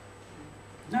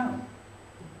 No.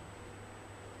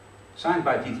 Signed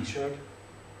by DT Cert,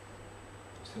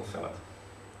 still valid.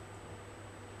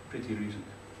 Pretty recent.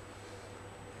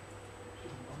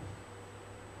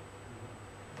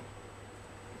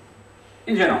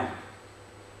 In general,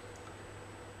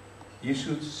 you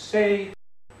should say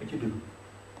what you do.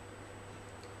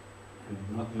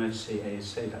 And not much CAs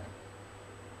say that.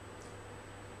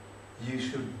 You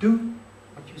should do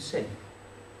what you say.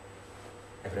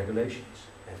 Have regulations,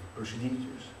 have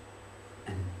procedures,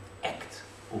 and act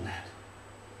on that.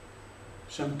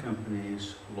 Some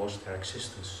companies lost their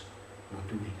existence not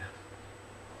doing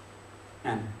that.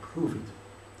 And prove it.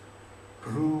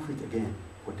 Prove it again,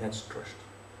 for that's trust.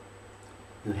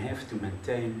 You have to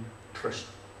maintain trust.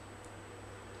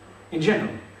 in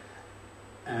general.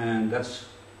 And that's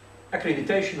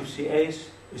accreditation of CAs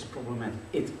is problematic.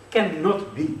 It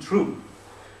cannot be true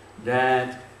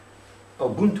that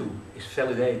Ubuntu is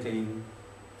validating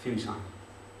VeriSign.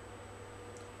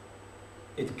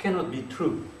 It cannot be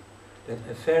true that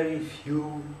a very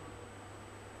few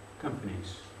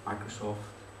companies, Microsoft,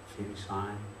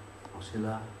 VeriSign,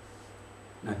 Mozilla,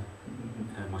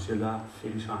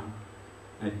 VeriSign,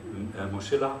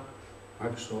 Mozilla,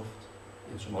 Microsoft,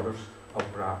 and some others,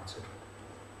 Opera, etc.,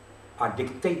 are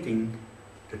dictating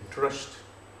the trust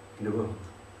in the world.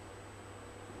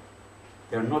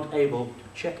 They are not able to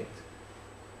check it.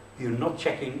 We are not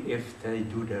checking if they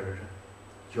do their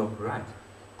job right.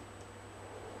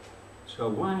 So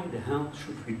why the hell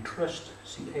should we trust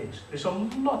CAs? There's a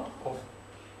lot of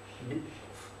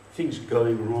things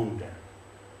going wrong there.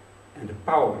 And the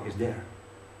power is there.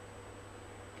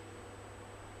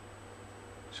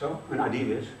 So an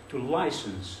idea is to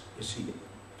license a CA.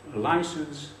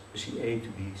 License a CA to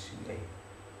be CA.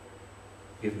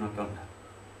 We have not done that.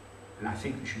 And I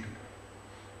think we should do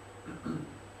that.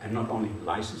 And not only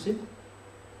license it,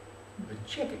 but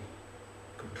check it.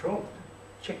 Control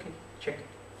it. Check it, check it,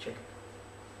 check it.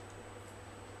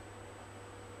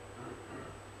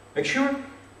 Make sure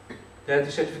that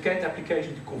the certificate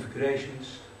application to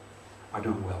configurations are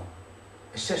done well.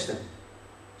 Assess them.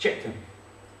 Check them.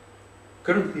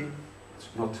 Currently, it's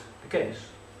not the case.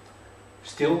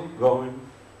 Still going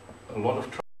a lot of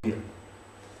trouble here.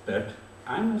 But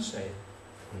I must say,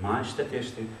 my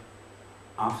statistics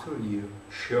after a year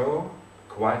show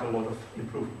quite a lot of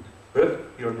improvement. But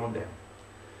you're not there.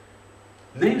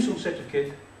 Names on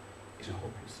certificate is a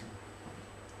hopeless thing.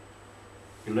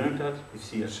 You learned that with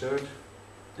CSCert,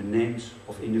 the names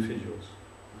of individuals.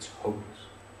 It's hopeless.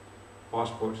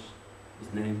 Passports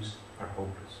with names are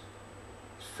hopeless.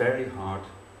 It's very hard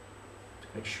to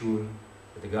make sure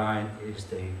that the guy is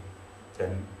the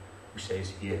 10 who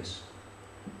says yes.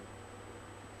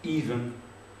 Even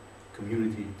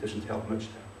community doesn't help much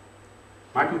there.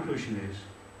 My conclusion is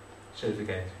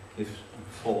certificate gives a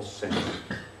false sense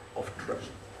of trust.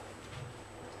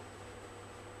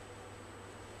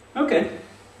 Okay,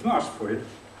 you asked for it.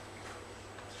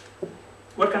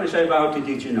 What can I say about the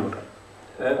DG Nota?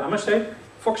 I must say,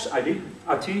 Fox IT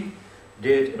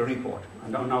did a report. I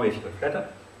don't know if you have read it.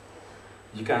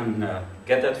 You can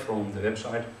get that from the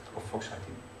website of Fox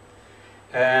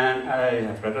IT. And I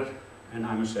have read it, and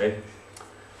I must say,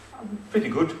 a pretty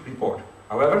good report.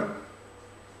 However,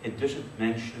 it doesn't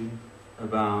mention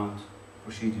about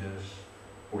procedures,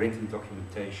 written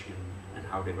documentation, and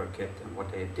how they were kept and what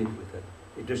they did with it.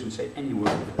 It doesn't say any word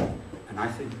of it, and I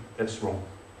think that's wrong.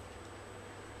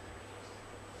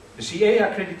 The CA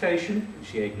accreditation, the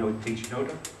CA DG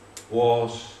Nota,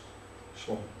 was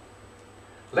sloppy,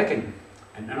 lacking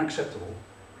and unacceptable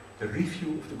the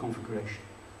review of the configuration.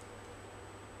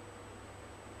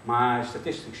 My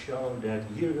statistics show that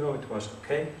a year ago it was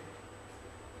okay,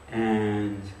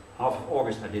 and half of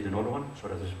August I did another one, so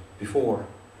that is before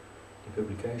the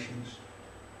publications,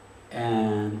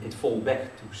 and it fell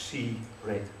back to C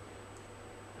rate,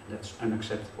 and that's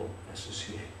unacceptable as a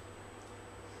CA.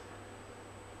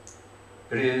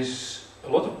 There is a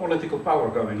lot of political power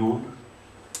going on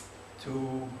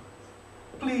to,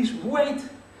 please wait,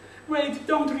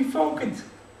 don't revoke it.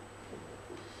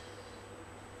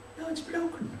 No, it's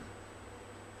broken.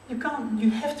 You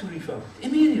have to revoke it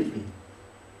immediately.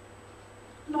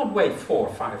 Not wait 4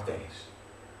 or 5 days.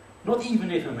 Not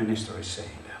even if a minister is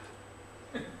saying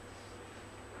that.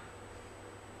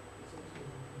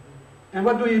 And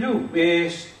what do you do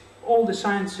with all the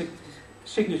signed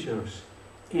signatures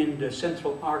in the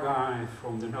central archive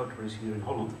from the notaries here in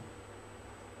Holland?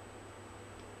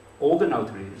 All the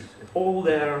notaries, all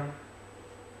their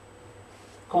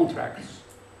contracts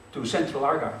to central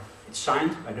archive, it's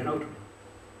signed by the notary.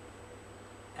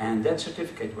 And that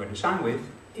certificate where they sign with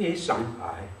is signed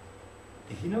by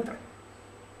the notary.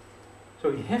 So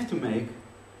you have to make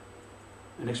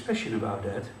an expression about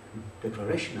that, a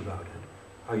declaration about that,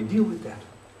 how you deal with that.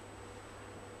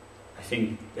 I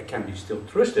think that can be still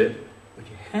trusted, but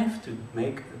you have to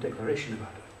make a declaration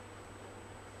about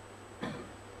it.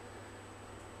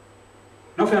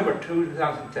 November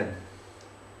 2010.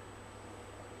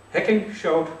 Hacking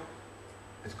showed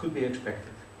it could be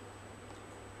expected.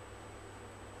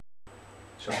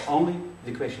 So only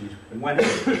the question is when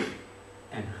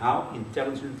and how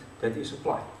intelligent that is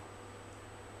applied.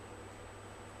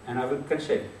 And I can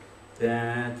say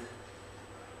that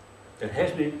there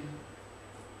has been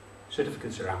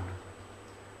certificates around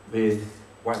with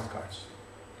wildcards.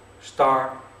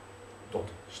 star.com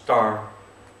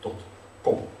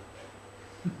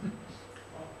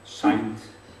signed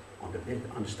on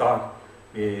on the start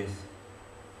with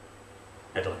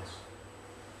Netherlands.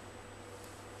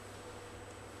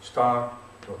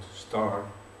 Star.star.org.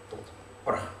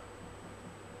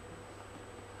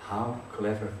 How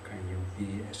clever can you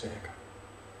be as a hacker?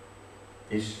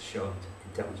 This showed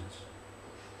intelligence.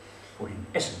 For in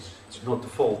essence, it's not the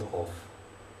fault of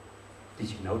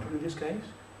DigiNotar in this case,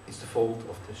 it's the fault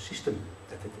of the system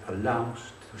that it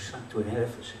allows to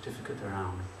have a certificate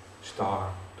around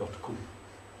star.com.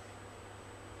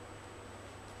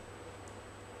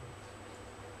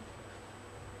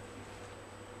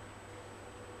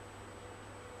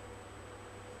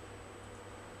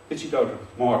 DigiNotar,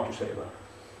 more to say about it.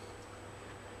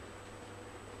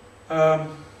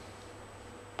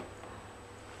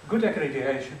 Good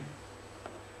accreditation,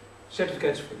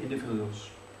 certificates for individuals,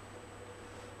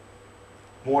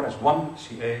 more as one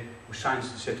CA who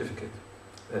signs the certificate.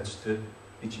 That's the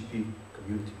BGP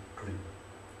community agreement.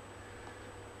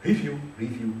 Review,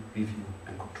 review, review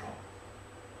and control.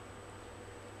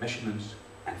 Measurements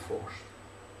enforced.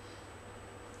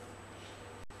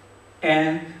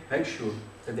 And make sure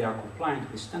that they are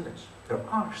compliant with standards. There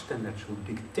are standards who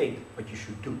dictate what you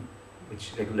should do,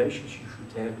 which regulations you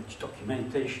should have, which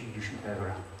documentation you should have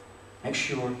around. Make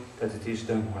sure that it is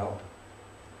done well.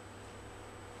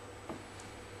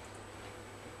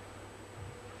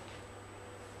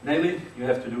 Namely, you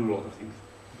have to do a lot of things.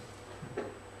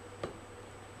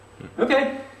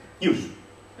 Okay, news.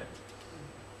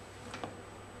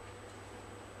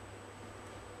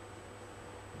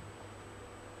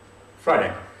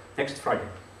 Friday, next Friday,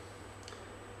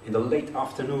 in the late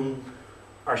afternoon,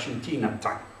 Argentina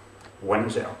time,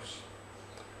 Buenos Aires.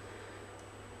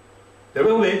 There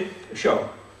will be a show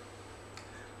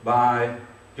by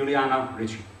Juliana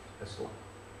Ricci, that's the one.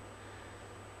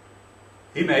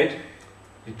 He made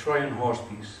the Trojan horse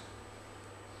piece.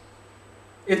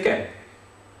 It can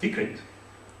decrypt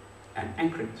and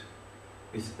encrypt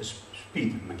with a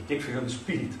speed, magnificent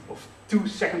speed of 2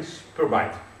 seconds per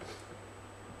byte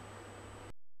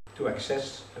to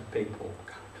access a PayPal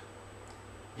account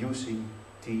using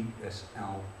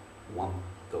TSL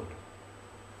 1.0.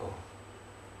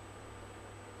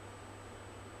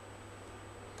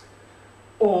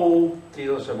 All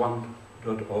TSL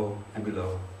 1.0 and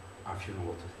below are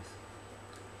vulnerable to this.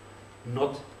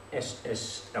 Not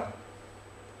SSL.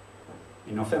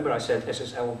 In November I said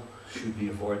SSL should be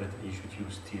avoided and you should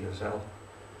use TSL.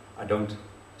 I don't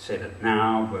say that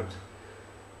now, but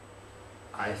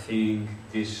I think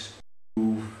this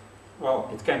move, well,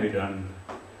 it can be done.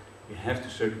 You have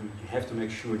to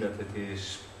make sure that it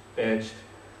is patched,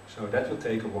 so that will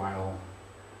take a while.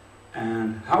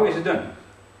 And how is it done?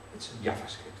 It's a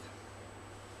JavaScript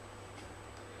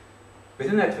with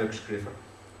a network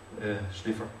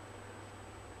sniffer.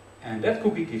 And that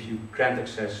cookie gives you grant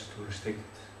access to restricted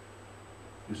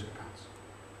user accounts.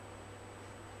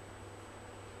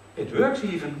 It works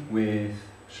even with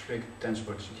strict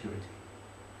transport security,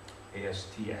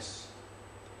 ASTS.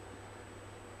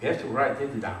 You have to write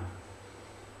it down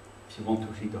if you want to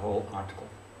read the whole article.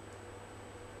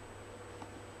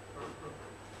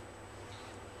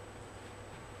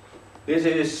 This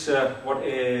is what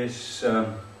is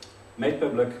made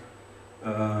public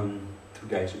 2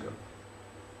 days ago.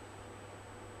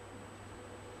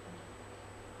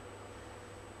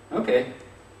 Okay,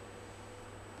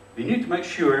 we need to make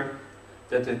sure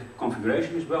that the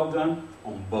configuration is well done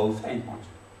on both endpoints.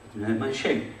 You have to make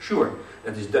sure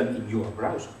that it's done in your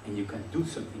browser and you can do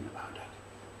something about that.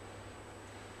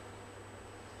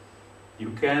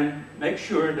 You can make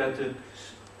sure that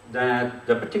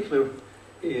the particular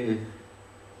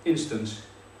instance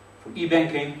for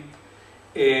e-banking,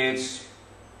 it's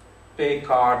pay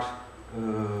card,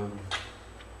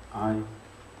 I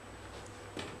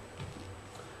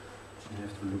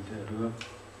have to look that up.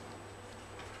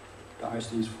 The I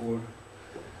stands for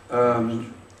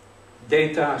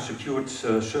Data Secured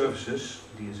Services,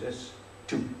 DSS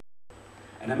 2.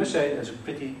 And I must say that's a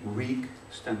pretty weak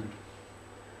standard.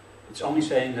 It's only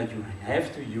saying that you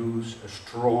have to use a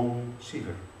strong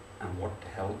receiver. And what the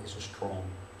hell is a strong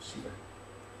receiver?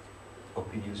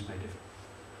 Opinions may differ.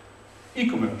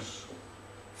 E-commerce,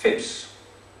 FIPS,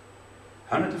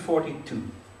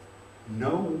 142.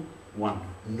 No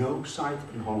site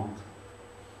in Holland,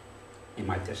 in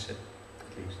my test set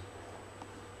at least,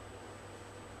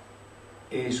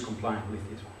 is compliant with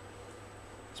this one.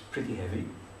 It's pretty heavy. You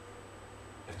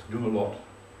have to do a lot,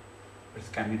 but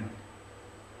it can be done.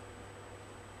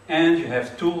 And you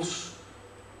have tools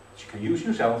that you can use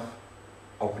yourself.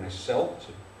 OpenSSL, it's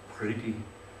a pretty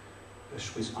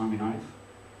Swiss Army knife.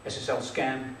 SSL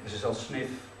scan, SSL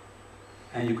sniff,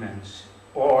 and you can,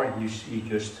 or you see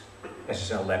just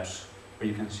SSL labs where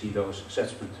you can see those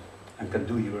assessments and can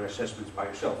do your assessments by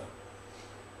yourself.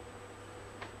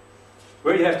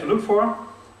 Where you have to look for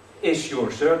is your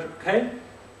cert, okay?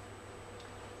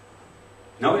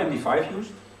 No MD5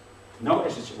 used, no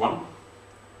SSL1,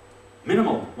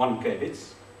 minimal 1K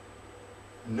bits,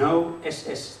 no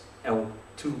SSL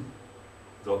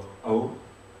 2.0,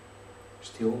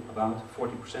 still about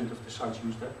 40% of the sites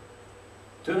use that.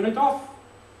 Turn it off.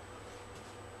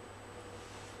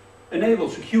 Enable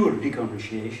secure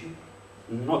deconjugation,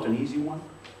 not an easy one,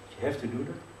 you have to do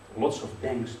that. Lots of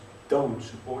banks don't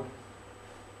support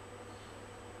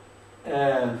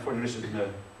it. For there is a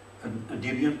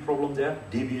Debian problem there.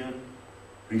 Debian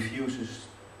refuses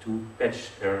to patch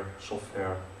their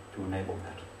software to enable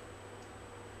that.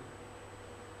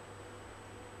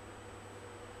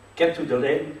 Get to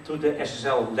the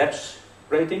SSL Labs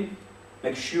rating.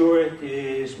 Make sure it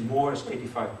is more than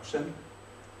 85%.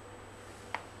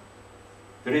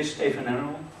 There is even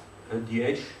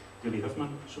DH, Dilly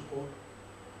Huffman support.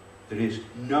 There is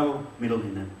no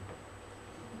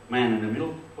man in the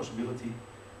middle possibility.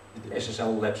 The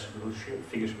SSL Labs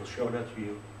figures will show that to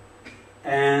you.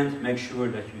 And make sure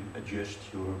that you adjust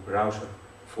your browser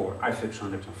for IFIPS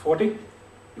 140.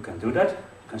 You can do that.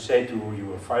 You can say to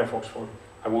your Firefox,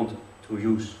 I want to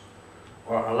use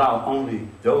or allow only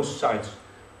those sites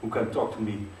who can talk to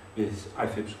me with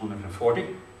IFIPS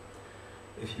 140.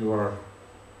 If you are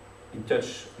in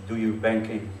touch, do your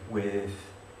banking with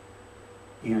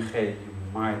ING, you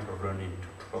might run into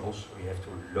troubles, so you have to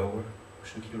lower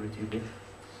security a bit.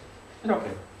 And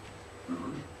okay,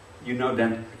 you know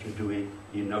then what you're doing,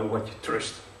 you know what you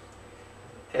trust.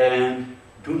 And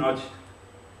do not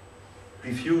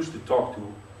refuse to talk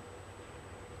to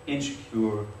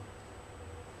insecure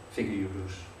figure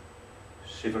users,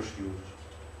 civers users.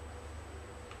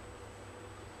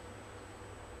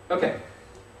 Okay,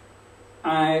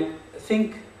 I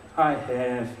think I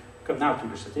have come now to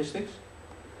the statistics.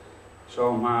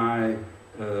 So my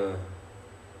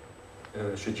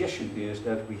suggestion is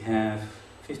that we have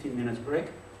 15 minutes break.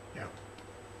 Yeah.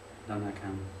 Then I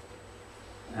can,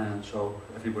 and so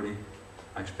everybody,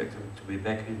 I expect them to be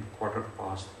back in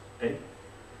 8:15.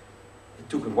 It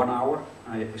took 1 hour.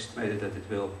 I estimated that it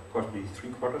will cost me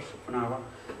 3/4 of an hour,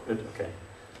 but okay.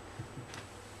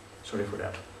 Sorry for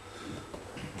that.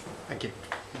 Thank you.